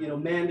 you know,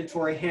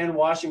 mandatory hand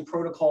washing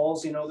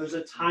protocols. You know, there's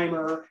a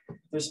timer,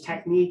 there's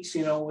techniques,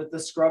 you know, with the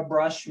scrub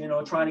brush, you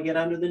know, trying to get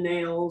under the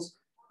nails.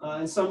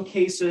 In some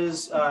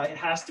cases, it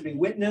has to be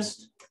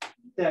witnessed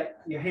that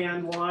you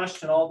hand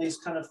washed and all these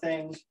kind of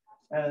things.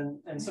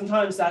 And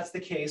sometimes that's the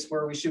case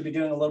where we should be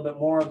doing a little bit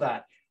more of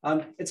that.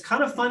 It's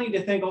kind of funny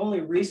to think only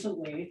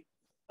recently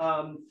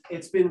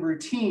it's been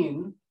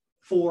routine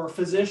for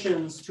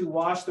physicians to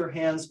wash their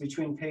hands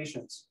between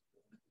patients.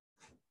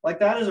 Like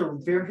that is a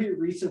very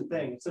recent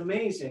thing. It's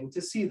amazing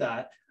to see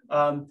that.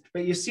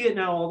 But you see it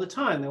now all the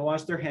time. They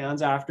wash their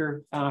hands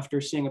after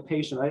seeing a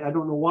patient. I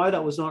don't know why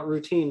that was not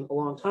routine a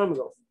long time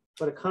ago,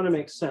 but it kind of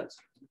makes sense.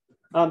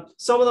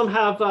 Some of them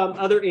have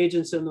other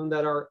agents in them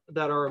that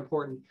are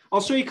important.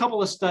 I'll show you a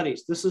couple of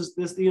studies.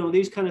 You know,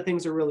 these kind of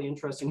things are really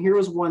interesting. Here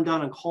was one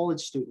done on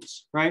college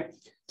students, right?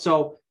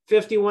 So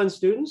 51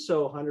 students,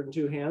 so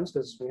 102 hands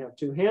because we have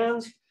 2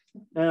 hands.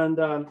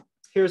 And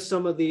here's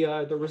some of the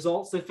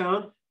results they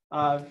found.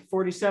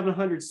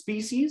 4,700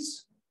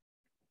 species.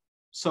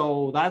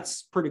 So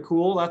that's pretty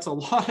cool. That's a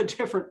lot of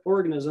different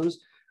organisms.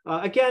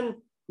 Again,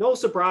 no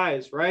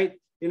surprise, right?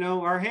 You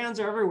know, our hands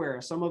are everywhere.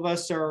 Some of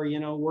us are,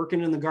 you know,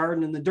 working in the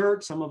garden in the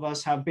dirt. Some of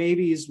us have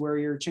babies where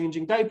you're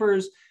changing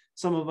diapers.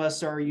 Some of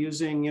us are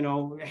using, you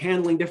know,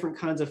 handling different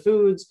kinds of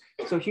foods.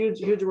 So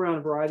huge amount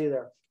of variety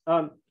there.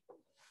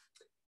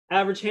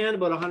 Average hand,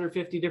 about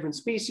 150 different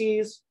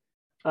species.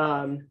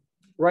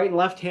 Right and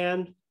left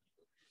hand,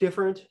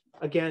 different.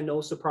 Again,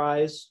 no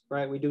surprise,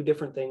 right? We do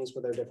different things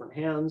with our different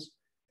hands.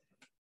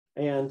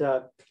 And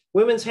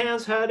women's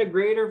hands had a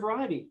greater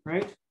variety,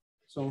 right?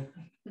 So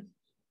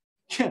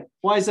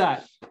why is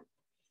that?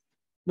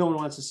 No one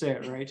wants to say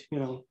it, right? You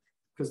know,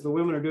 because the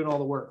women are doing all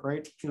the work,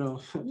 right? You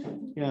know,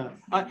 yeah,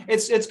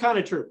 it's kind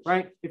of true,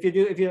 right? If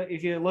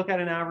you look at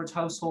an average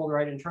household,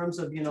 right, in terms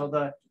of, you know,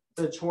 the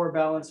chore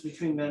balance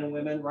between men and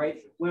women,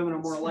 right? Women are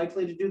more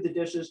likely to do the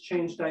dishes,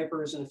 change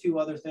diapers, and a few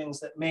other things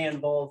that may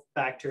involve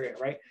bacteria,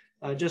 right?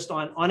 Just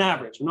on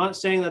average. I'm not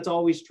saying that's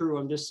always true.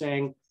 I'm just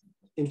saying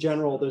in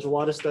general, there's a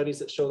lot of studies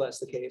that show that's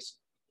the case.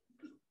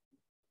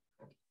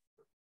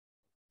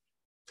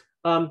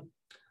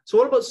 So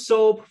what about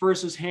soap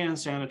versus hand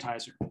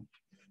sanitizer?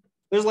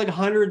 There's like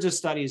hundreds of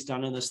studies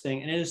done on this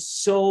thing, and it is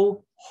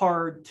so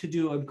hard to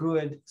do a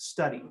good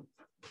study.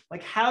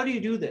 Like, how do you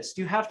do this?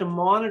 Do you have to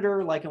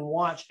monitor, like, and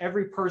watch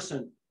every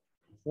person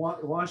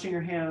washing your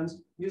hands,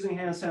 using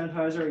hand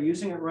sanitizer,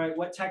 using it right?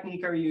 What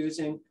technique are you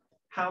using?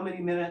 How many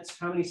minutes,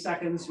 how many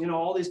seconds, you know,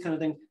 all these kind of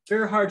things.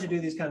 Very hard to do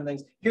these kind of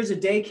things. Here's a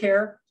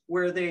daycare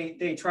where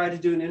they tried to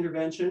do an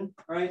intervention,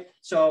 right?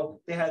 So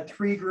they had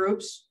 3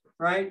 groups,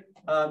 right?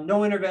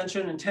 No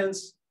intervention,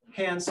 intense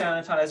hand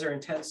sanitizer,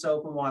 intense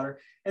soap and water.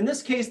 In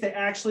this case, they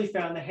actually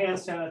found the hand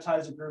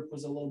sanitizer group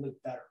was a little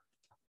bit better.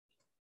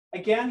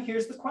 Again,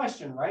 here's the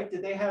question, right?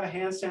 Did they have a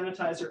hand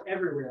sanitizer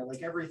everywhere?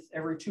 Like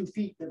every 2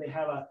 feet, did they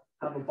have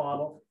a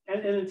bottle?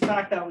 And in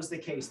fact, that was the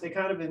case. They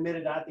kind of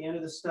admitted at the end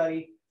of the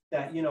study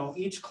that, you know,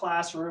 each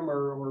classroom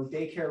or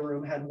daycare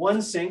room had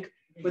 1 sink,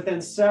 but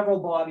then several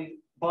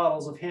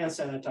bottles of hand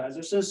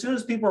sanitizer. So as soon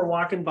as people are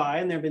walking by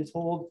and they've been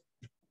told,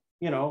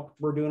 you know,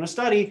 we're doing a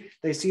study,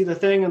 they see the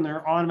thing and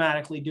they're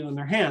automatically doing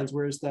their hands,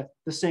 whereas the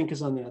sink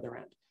is on the other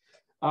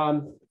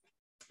end.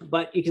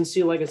 But you can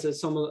see, like I said,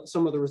 some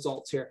of the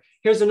results here.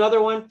 Here's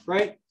another one,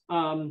 right?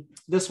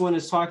 This one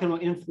is talking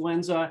about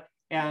influenza,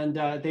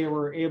 and they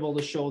were able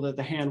to show that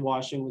the hand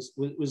washing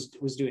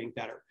was doing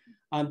better.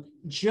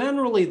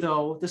 Generally,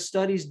 though, the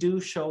studies do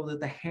show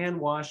that the hand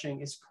washing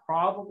is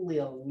probably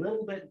a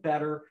little bit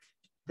better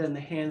than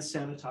the hand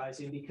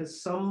sanitizing,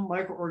 because some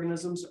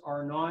microorganisms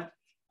are not,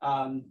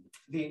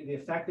 the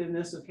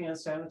effectiveness of hand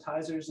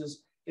sanitizers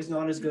is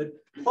not as good.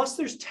 Plus,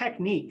 there's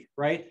technique,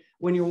 right?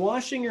 When you're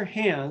washing your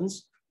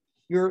hands,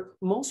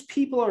 most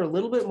people are a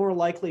little bit more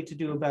likely to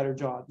do a better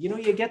job. You know,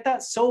 you get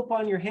that soap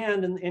on your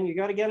hand and you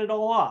got to get it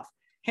all off.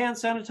 Hand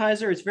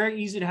sanitizer, it's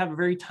very easy to have a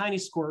very tiny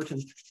squirt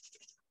and,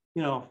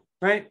 you know,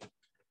 right?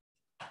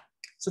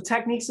 So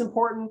technique's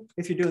important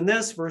if you're doing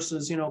this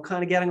versus, you know,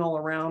 kind of getting all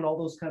around, all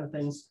those kind of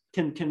things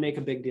can make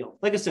a big deal.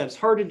 Like I said, it's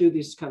hard to do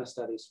these kind of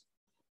studies.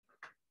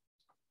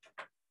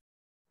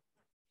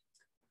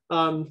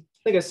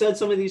 Like I said,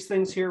 some of these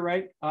things here,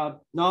 right? Not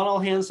all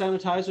hand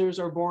sanitizers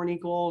are born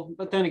equal,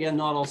 but then again,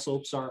 not all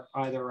soaps are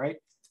either, right?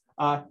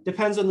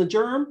 Depends on the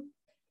germ.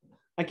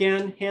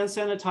 Again, hand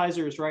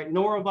sanitizers, right?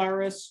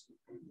 Norovirus,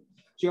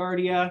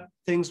 Giardia,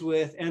 things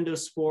with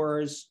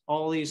endospores,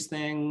 all these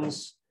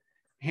things,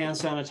 hand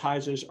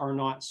sanitizers are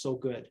not so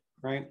good,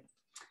 right?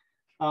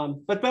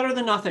 But better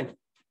than nothing,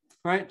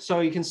 right?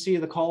 So you can see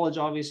the college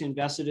obviously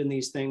invested in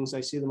these things.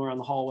 I see them around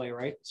the hallway,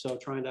 right? So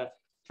trying to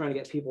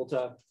get people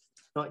to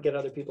not get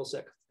other people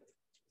sick.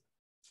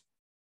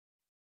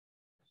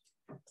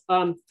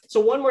 So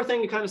one more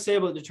thing to kind of say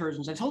about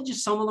detergents. I told you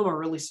some of them are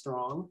really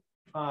strong,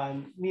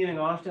 meaning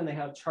often they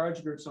have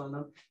charge groups on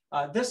them.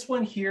 This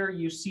one here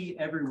you see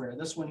everywhere.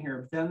 This one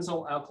here,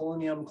 benzyl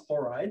alkylinium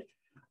chloride.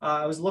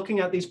 I was looking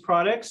at these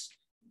products.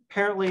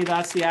 Apparently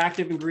that's the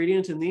active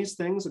ingredient in these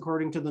things,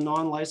 according to the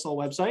non-Lysol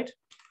website.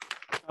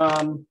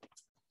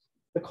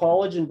 The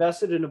college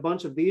invested in a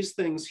bunch of these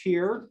things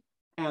here,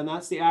 and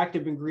that's the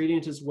active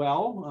ingredient as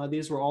well.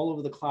 These were all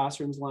over the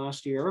classrooms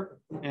last year.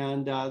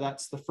 And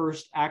that's the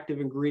first active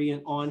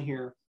ingredient on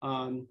here,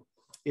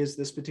 is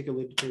this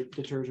particular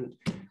detergent.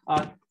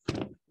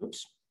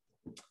 Oops.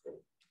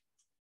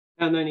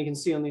 And then you can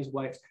see on these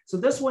wipes. So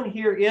this one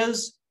here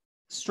is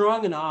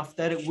strong enough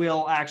that it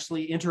will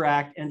actually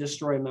interact and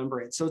destroy a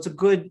membrane. So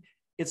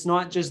it's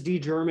not just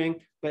degerming,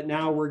 but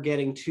now we're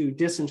getting to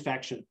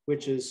disinfection,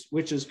 which is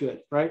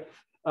good, right?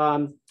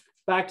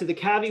 Back to the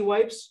Cavi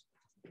wipes.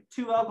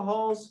 2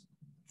 alcohols.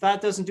 If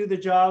that doesn't do the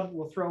job,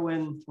 we'll throw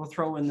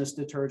in this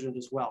detergent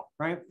as well,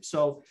 right?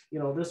 So, you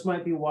know, this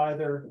might be why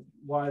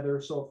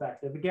they're so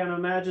effective. Again,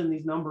 imagine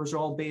these numbers are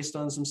all based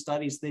on some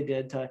studies they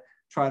did to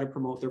try to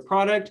promote their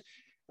product.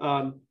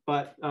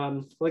 But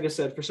like I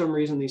said, for some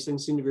reason, these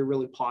things seem to be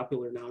really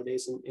popular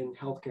nowadays in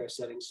healthcare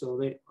settings.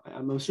 So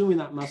I'm assuming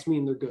that must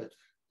mean they're good.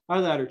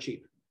 Either that or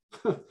cheap,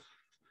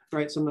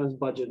 right? Sometimes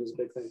budget is a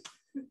big thing.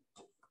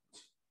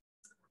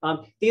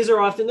 These are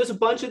often, there's a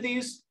bunch of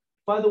these.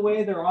 By the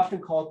way, they're often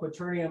called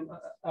quaternium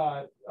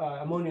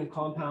ammonium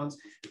compounds.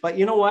 But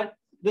you know what?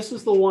 This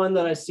is the one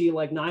that I see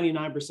like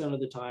 99%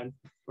 of the time,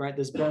 right?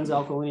 This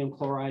benzalkylinium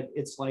chloride,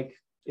 it's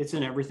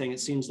in everything,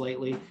 it seems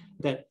lately,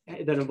 that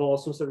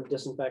involves some sort of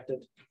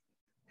disinfectant.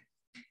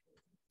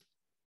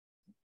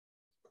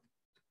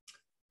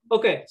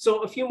 Okay,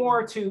 so a few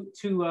more to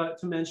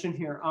mention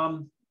here.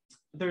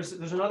 There's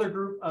another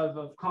group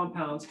of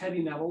compounds,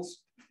 heavy metals.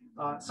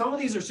 Some of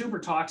these are super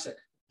toxic.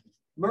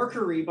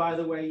 Mercury, by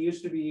the way,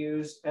 used to be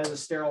used as a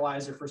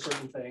sterilizer for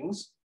certain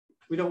things.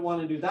 We don't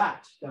want to do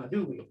that now,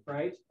 do we?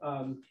 Right?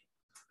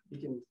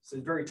 It's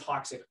a very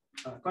toxic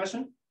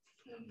question.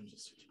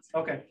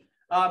 Okay.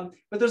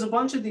 But there's a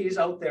bunch of these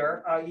out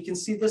there. You can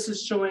see this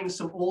is showing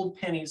some old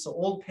pennies. So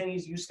old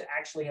pennies used to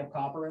actually have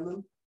copper in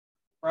them,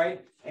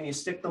 right? And you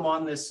stick them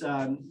on this,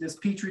 this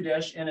Petri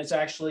dish, and it's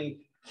actually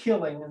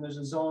killing, and there's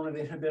a zone of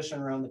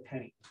inhibition around the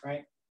penny,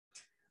 right?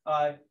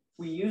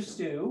 We used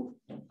to,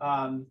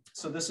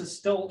 so this is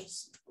still,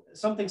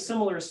 something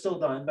similar is still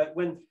done, but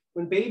when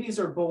babies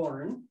are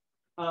born,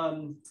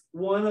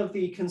 one of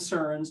the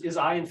concerns is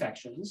eye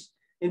infections.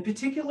 In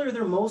particular,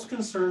 they're most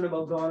concerned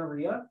about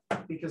gonorrhea,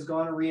 because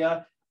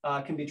gonorrhea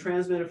can be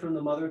transmitted from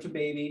the mother to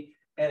baby,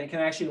 and it can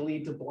actually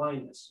lead to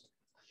blindness.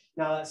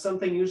 Now, that's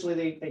something usually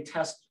they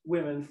test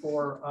women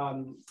for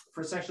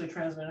sexually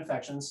transmitted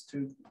infections,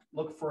 to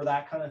look for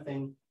that kind of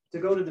thing to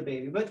go to the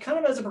baby. But kind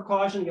of as a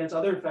precaution against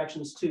other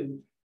infections too,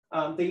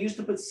 they used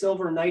to put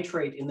silver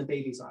nitrate in the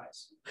baby's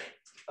eyes,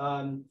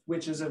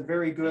 which is a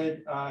very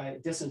good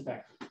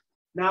disinfectant.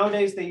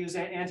 Nowadays, they use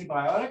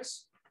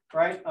antibiotics,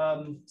 right?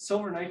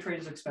 Silver nitrate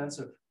is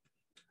expensive.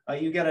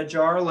 You get a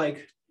jar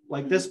like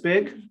this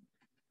big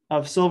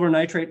of silver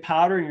nitrate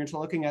powder, and you're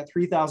looking at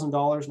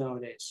 $3,000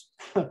 nowadays.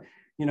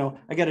 You know,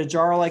 I get a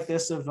jar like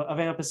this of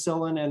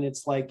ampicillin, and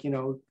it's like,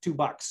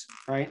 $2,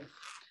 right?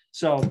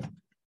 So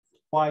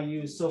why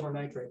use silver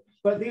nitrate?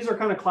 But these are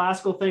kind of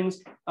classical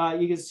things.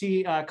 You can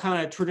see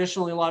kind of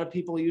traditionally, a lot of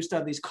people used to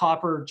have these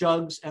copper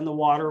jugs, and the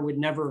water would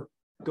never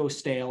go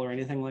stale or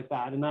anything like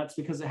that. And that's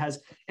because it has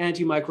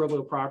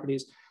antimicrobial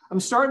properties. I'm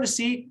starting to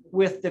see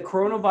with the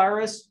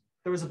coronavirus,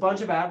 there was a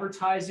bunch of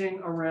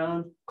advertising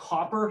around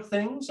copper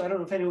things. I don't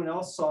know if anyone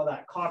else saw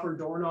that, copper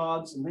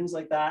doorknobs and things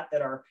like that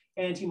that are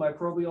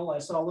antimicrobial. I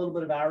saw a little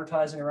bit of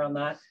advertising around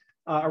that,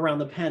 around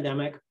the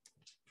pandemic.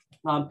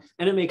 And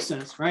it makes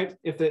sense, right?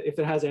 If it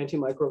has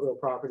antimicrobial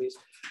properties.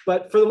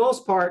 But for the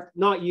most part,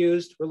 not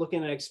used. We're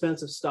looking at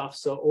expensive stuff,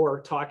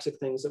 or toxic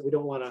things that we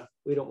don't want to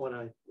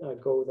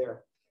go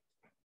there.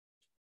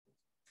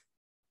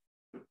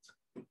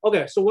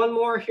 Okay, so one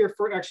more here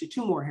actually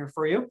two more here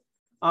for you.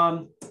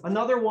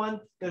 Another one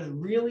that is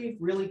really,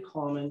 really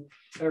common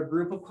are a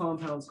group of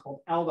compounds called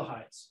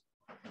aldehydes.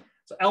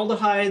 So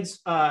aldehydes,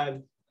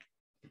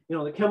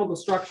 the chemical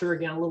structure,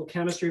 again, a little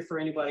chemistry for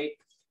anybody.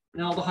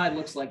 An aldehyde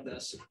looks like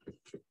this.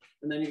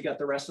 And then you've got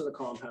the rest of the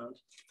compound.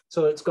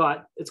 So it's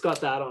got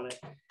that on it.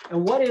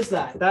 And what is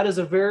that? That is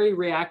a very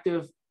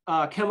reactive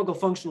chemical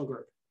functional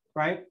group,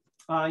 right?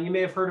 You may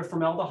have heard of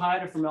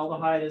formaldehyde.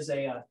 Formaldehyde is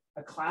a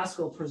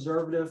classical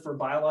preservative for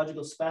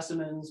biological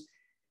specimens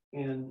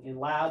in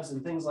labs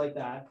and things like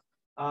that.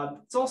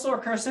 It's also a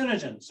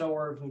carcinogen.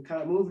 So we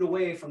kind of moved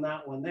away from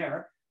that one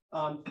there.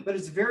 But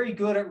it's very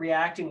good at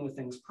reacting with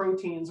things,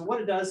 proteins. And what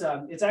it does,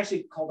 it's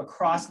actually called a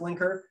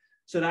cross-linker.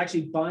 So it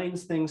actually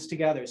binds things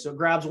together. So it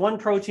grabs one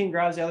protein,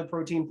 grabs the other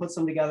protein, puts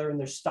them together, and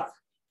they're stuck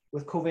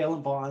with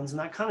covalent bonds. And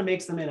that kind of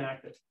makes them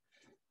inactive.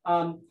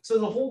 So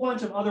there's a whole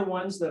bunch of other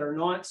ones that are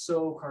not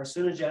so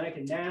carcinogenic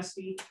and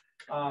nasty.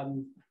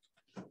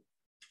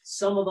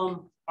 Some of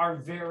them are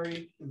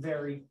very,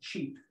 very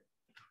cheap,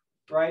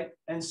 right?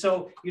 And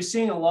so you're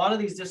seeing a lot of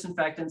these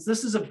disinfectants.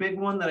 This is a big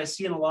one that I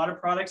see in a lot of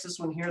products. This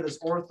one here, this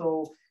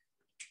ortho,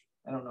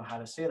 I don't know how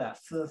to say that.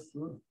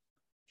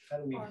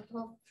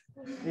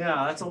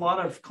 Yeah, that's a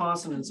lot of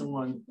consonants in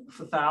one.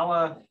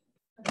 Phthaldehyde.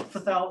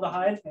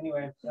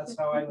 Anyway, that's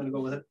how I'm going to go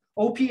with it.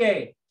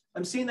 OPA.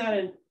 I'm seeing that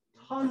in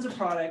tons of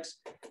products.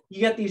 You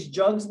get these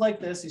jugs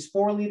like this, these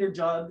 4-liter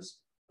jugs,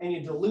 and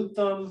you dilute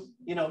them,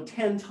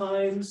 10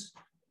 times.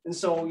 And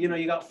so,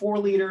 you got 4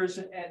 liters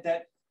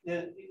that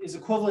is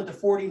equivalent to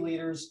 40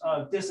 liters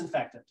of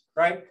disinfectant,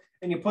 right?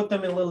 And you put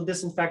them in little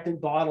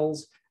disinfectant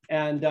bottles.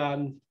 And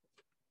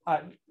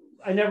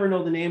I never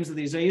know the names of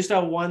these. I used to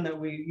have one that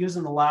we use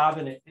in the lab,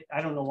 and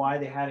I don't know why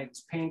they had it. It's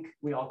pink.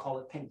 We all call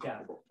it pink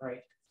death, right?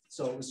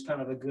 So it was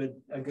kind of a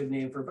good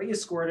name for it. But you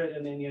squirt it,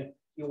 and then you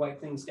wipe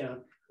things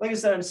down. Like I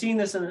said, I'm seeing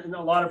this in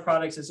a lot of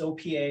products. It's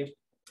OPA,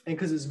 and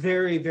because it's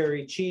very,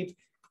 very cheap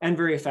and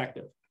very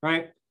effective,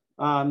 right?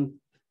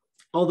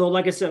 Although,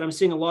 like I said, I'm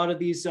seeing a lot of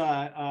these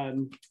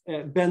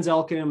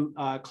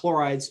benzalkonium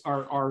chlorides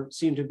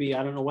seem to be,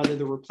 I don't know whether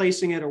they're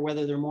replacing it or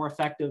whether they're more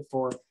effective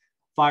for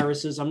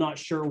viruses. I'm not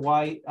sure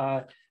why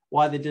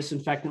the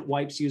disinfectant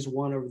wipes use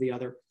one over the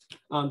other.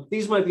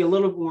 These might be a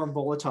little bit more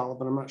volatile,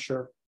 but I'm not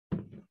sure.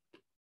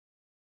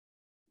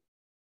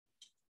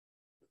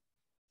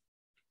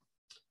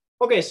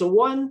 Okay, so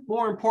one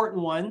more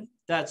important one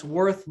that's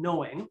worth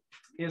knowing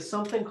is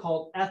something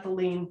called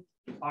ethylene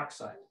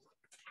oxide.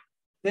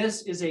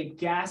 This is a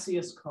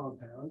gaseous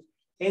compound,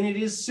 and it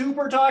is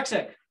super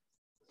toxic,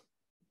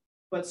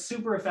 but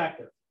super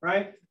effective,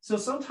 right? So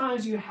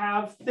sometimes you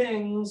have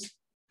things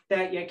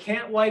that you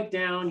can't wipe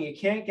down, you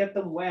can't get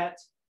them wet,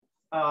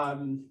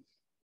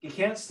 you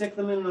can't stick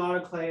them in an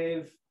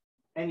autoclave,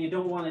 and you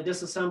don't want to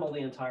disassemble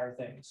the entire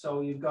thing.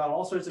 So you've got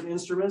all sorts of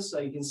instruments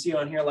that you can see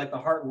on here, like the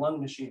heart and lung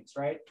machines,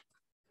 right?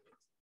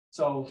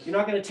 So you're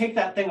not going to take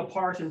that thing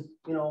apart and,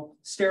 you know,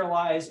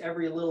 sterilize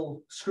every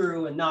little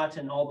screw and nut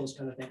and all those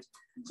kind of things.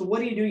 So what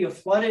do? You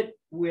flood it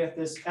with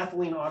this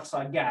ethylene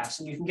oxide gas,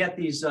 and you can get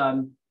these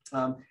kind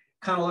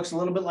of looks a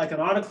little bit like an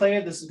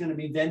autoclave. This is going to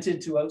be vented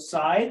to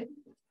outside,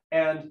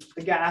 and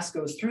the gas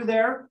goes through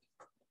there.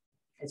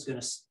 It's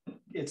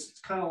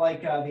kind of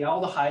like the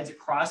aldehydes. It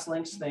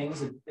cross-links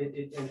things.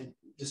 It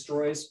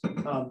destroys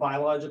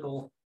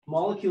biological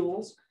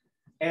molecules,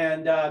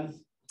 and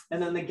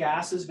then the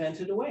gas is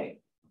vented away.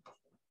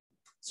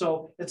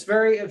 So it's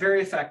very,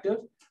 very effective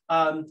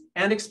and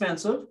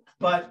expensive,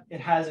 but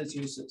it has its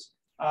uses.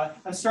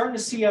 I'm starting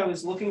to see, I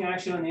was looking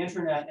actually on the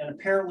internet, and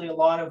apparently a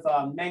lot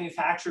of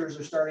manufacturers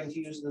are starting to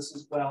use this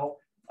as well.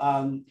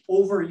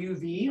 Over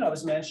UV, I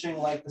was mentioning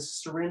like the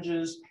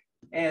syringes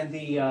and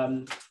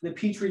the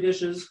Petri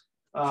dishes.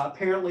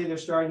 Apparently they're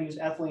starting to use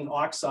ethylene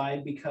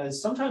oxide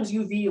because sometimes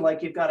UV,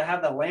 like you've got to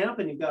have the lamp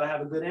and you've got to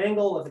have a good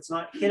angle. If it's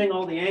not hitting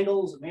all the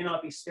angles, it may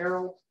not be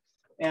sterile.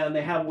 And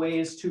they have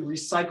ways to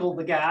recycle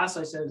the gas.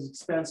 I said it's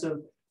expensive.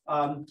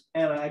 And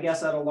I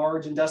guess at a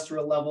large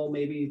industrial level,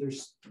 maybe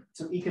there's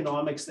some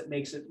economics that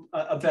makes it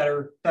a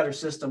better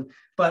system.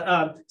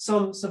 But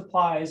some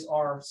supplies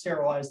are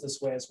sterilized this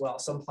way as well,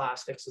 some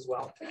plastics as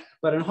well.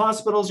 But in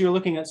hospitals, you're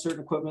looking at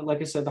certain equipment, like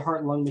I said, the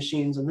heart and lung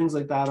machines and things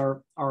like that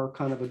are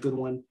kind of a good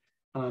one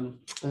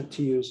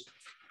to use.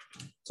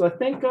 So I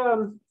think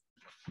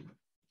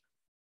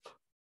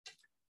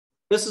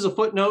this is a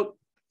footnote.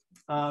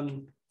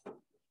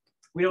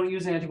 We don't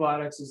use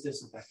antibiotics as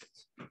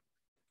disinfectants.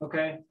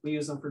 Okay, we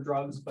use them for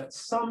drugs, but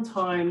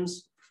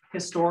sometimes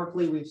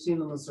historically we've seen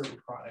them in certain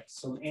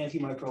products, some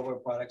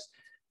antimicrobial products,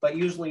 but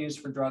usually used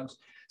for drugs.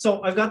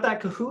 So I've got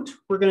that Kahoot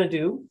we're going to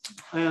do,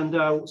 and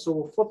so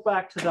we'll flip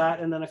back to that,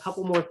 and then a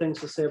couple more things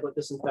to say about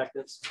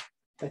disinfectants.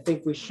 I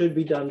think we should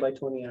be done by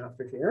 20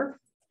 after here.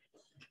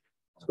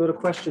 Let's go to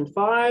question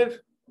 5.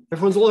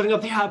 Everyone's loading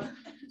up the app.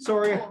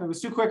 Sorry, I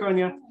was too quick on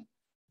you.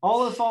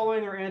 All of the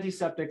following are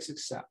antiseptics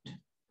except.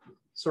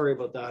 Sorry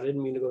about that. I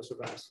didn't mean to go so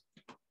fast.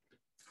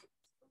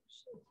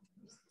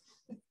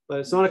 But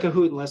it's not a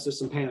Kahoot unless there's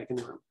some panic in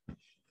the room.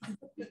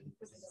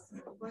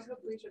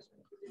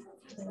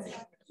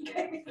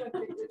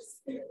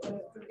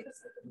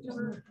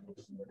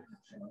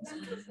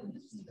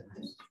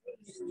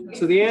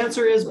 So the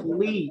answer is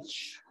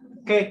bleach.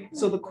 Okay,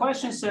 so the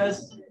question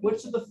says,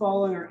 which of the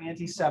following are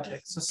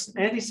antiseptics? So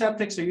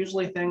antiseptics are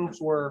usually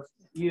things we're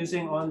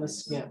using on the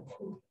skin.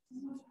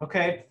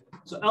 Okay,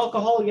 so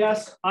alcohol,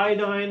 yes,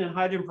 iodine and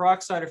hydrogen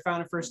peroxide are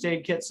found in first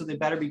aid kits, so they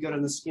better be good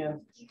on the skin.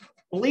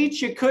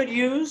 Bleach you could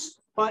use,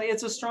 but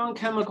it's a strong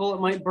chemical. It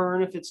might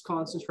burn if it's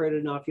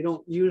concentrated enough. You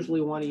don't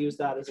usually want to use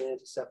that as an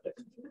antiseptic.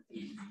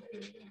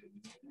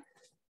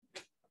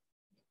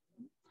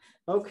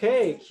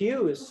 Okay,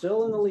 Q is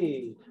still in the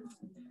lead.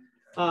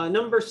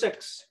 Number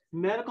 6,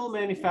 medical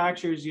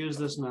manufacturers use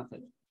this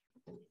method.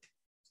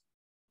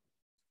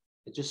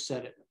 It just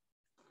said it.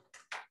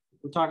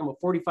 We're talking about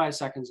 45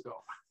 seconds ago.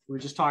 We were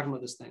just talking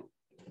about this thing.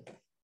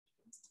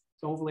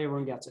 So hopefully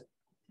everyone gets it.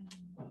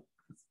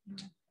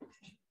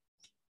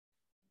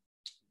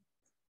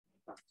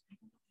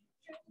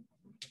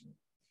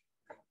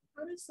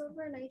 How does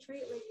silver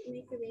nitrate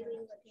make the baby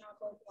not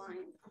go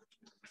blind?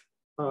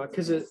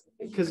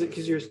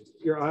 Because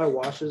your eye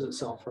washes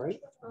itself, right?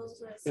 Oh,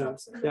 so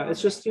Yeah.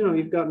 It's just, you know,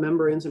 you've got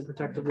membranes and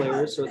protective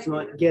layers, so it's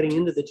not getting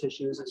into the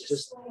tissues. It's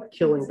just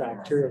killing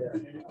bacteria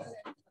there.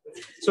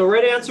 So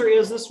right answer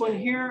is this one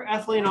here,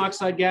 ethylene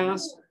oxide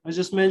gas. I was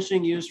just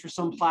mentioning used for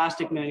some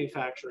plastic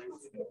manufacturing.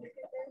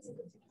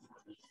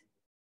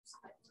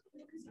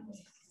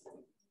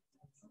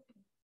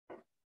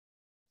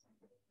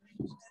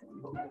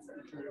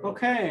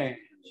 Okay.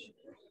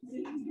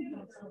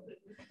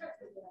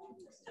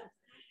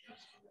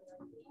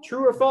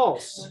 True or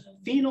false?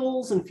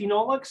 Phenols and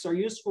phenolics are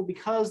useful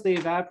because they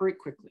evaporate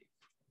quickly.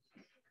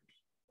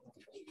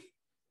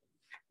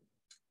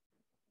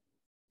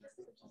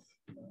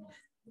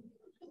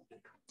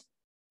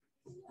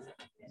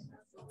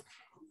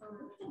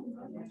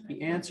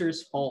 The answer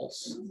is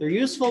false. They're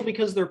useful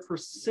because they're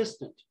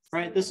persistent,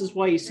 right? This is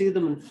why you see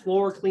them in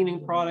floor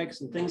cleaning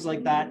products and things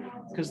like that,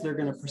 because they're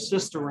going to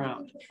persist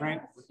around,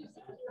 right?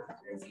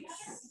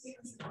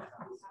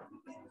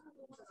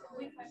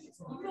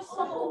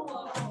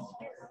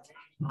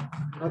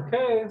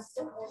 Okay.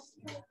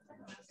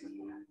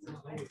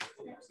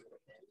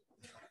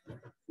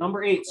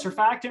 Number 8,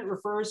 surfactant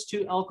refers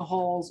to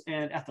alcohols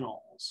and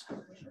ethanols.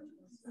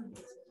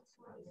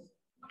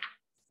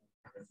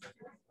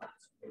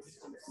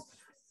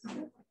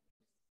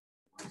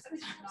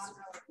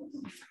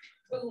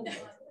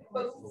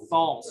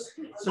 False.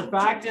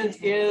 Surfactant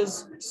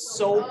is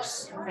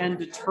soaps and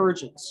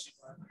detergents.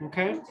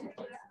 Okay.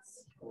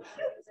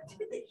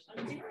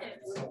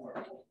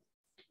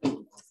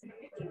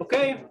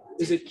 Okay.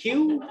 Is it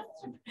Q?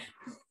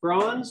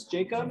 Bronze,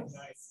 Jacob?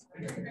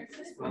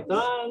 Well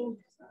done.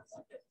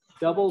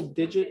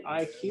 Double-digit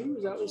IQ,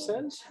 is that what it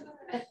says?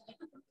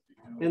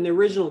 And the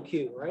original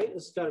Q, right?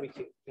 It's got to be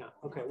Q. Yeah.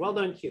 Okay. Well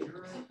done, Q.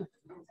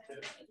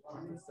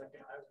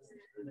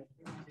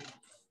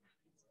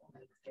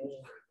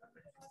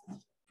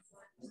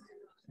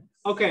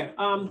 Okay,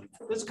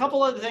 there's a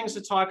couple other things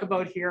to talk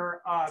about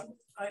here.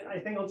 I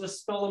think I'll just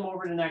spill them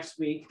over to next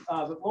week,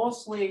 but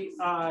mostly,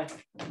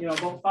 you know,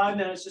 about 5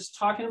 minutes, just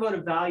talking about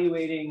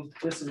evaluating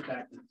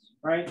disinfectants,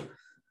 right?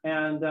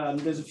 And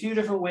there's a few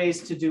different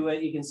ways to do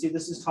it. You can see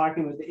this is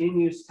talking about the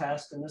in-use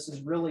test, and this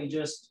is really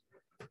just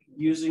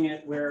using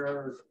it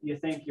where you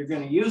think you're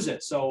going to use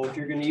it. So if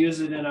you're going to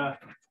use it in a,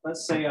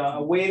 let's say,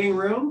 a waiting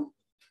room,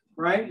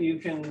 right? You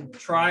can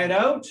try it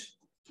out.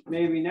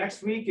 Maybe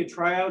next week you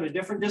try out a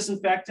different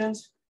disinfectant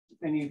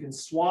and you can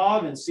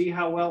swab and see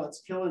how well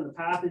it's killing the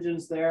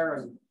pathogens there.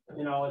 And,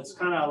 you know, it's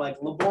kind of like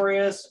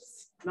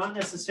laborious, not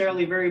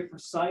necessarily very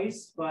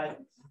precise, but,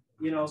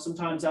 you know,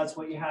 sometimes that's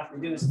what you have to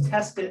do is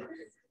test it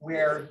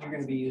where you're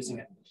going to be using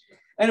it.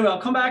 Anyway,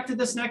 I'll come back to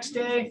this next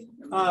day.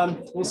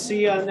 We'll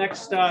see you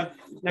next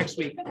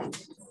week.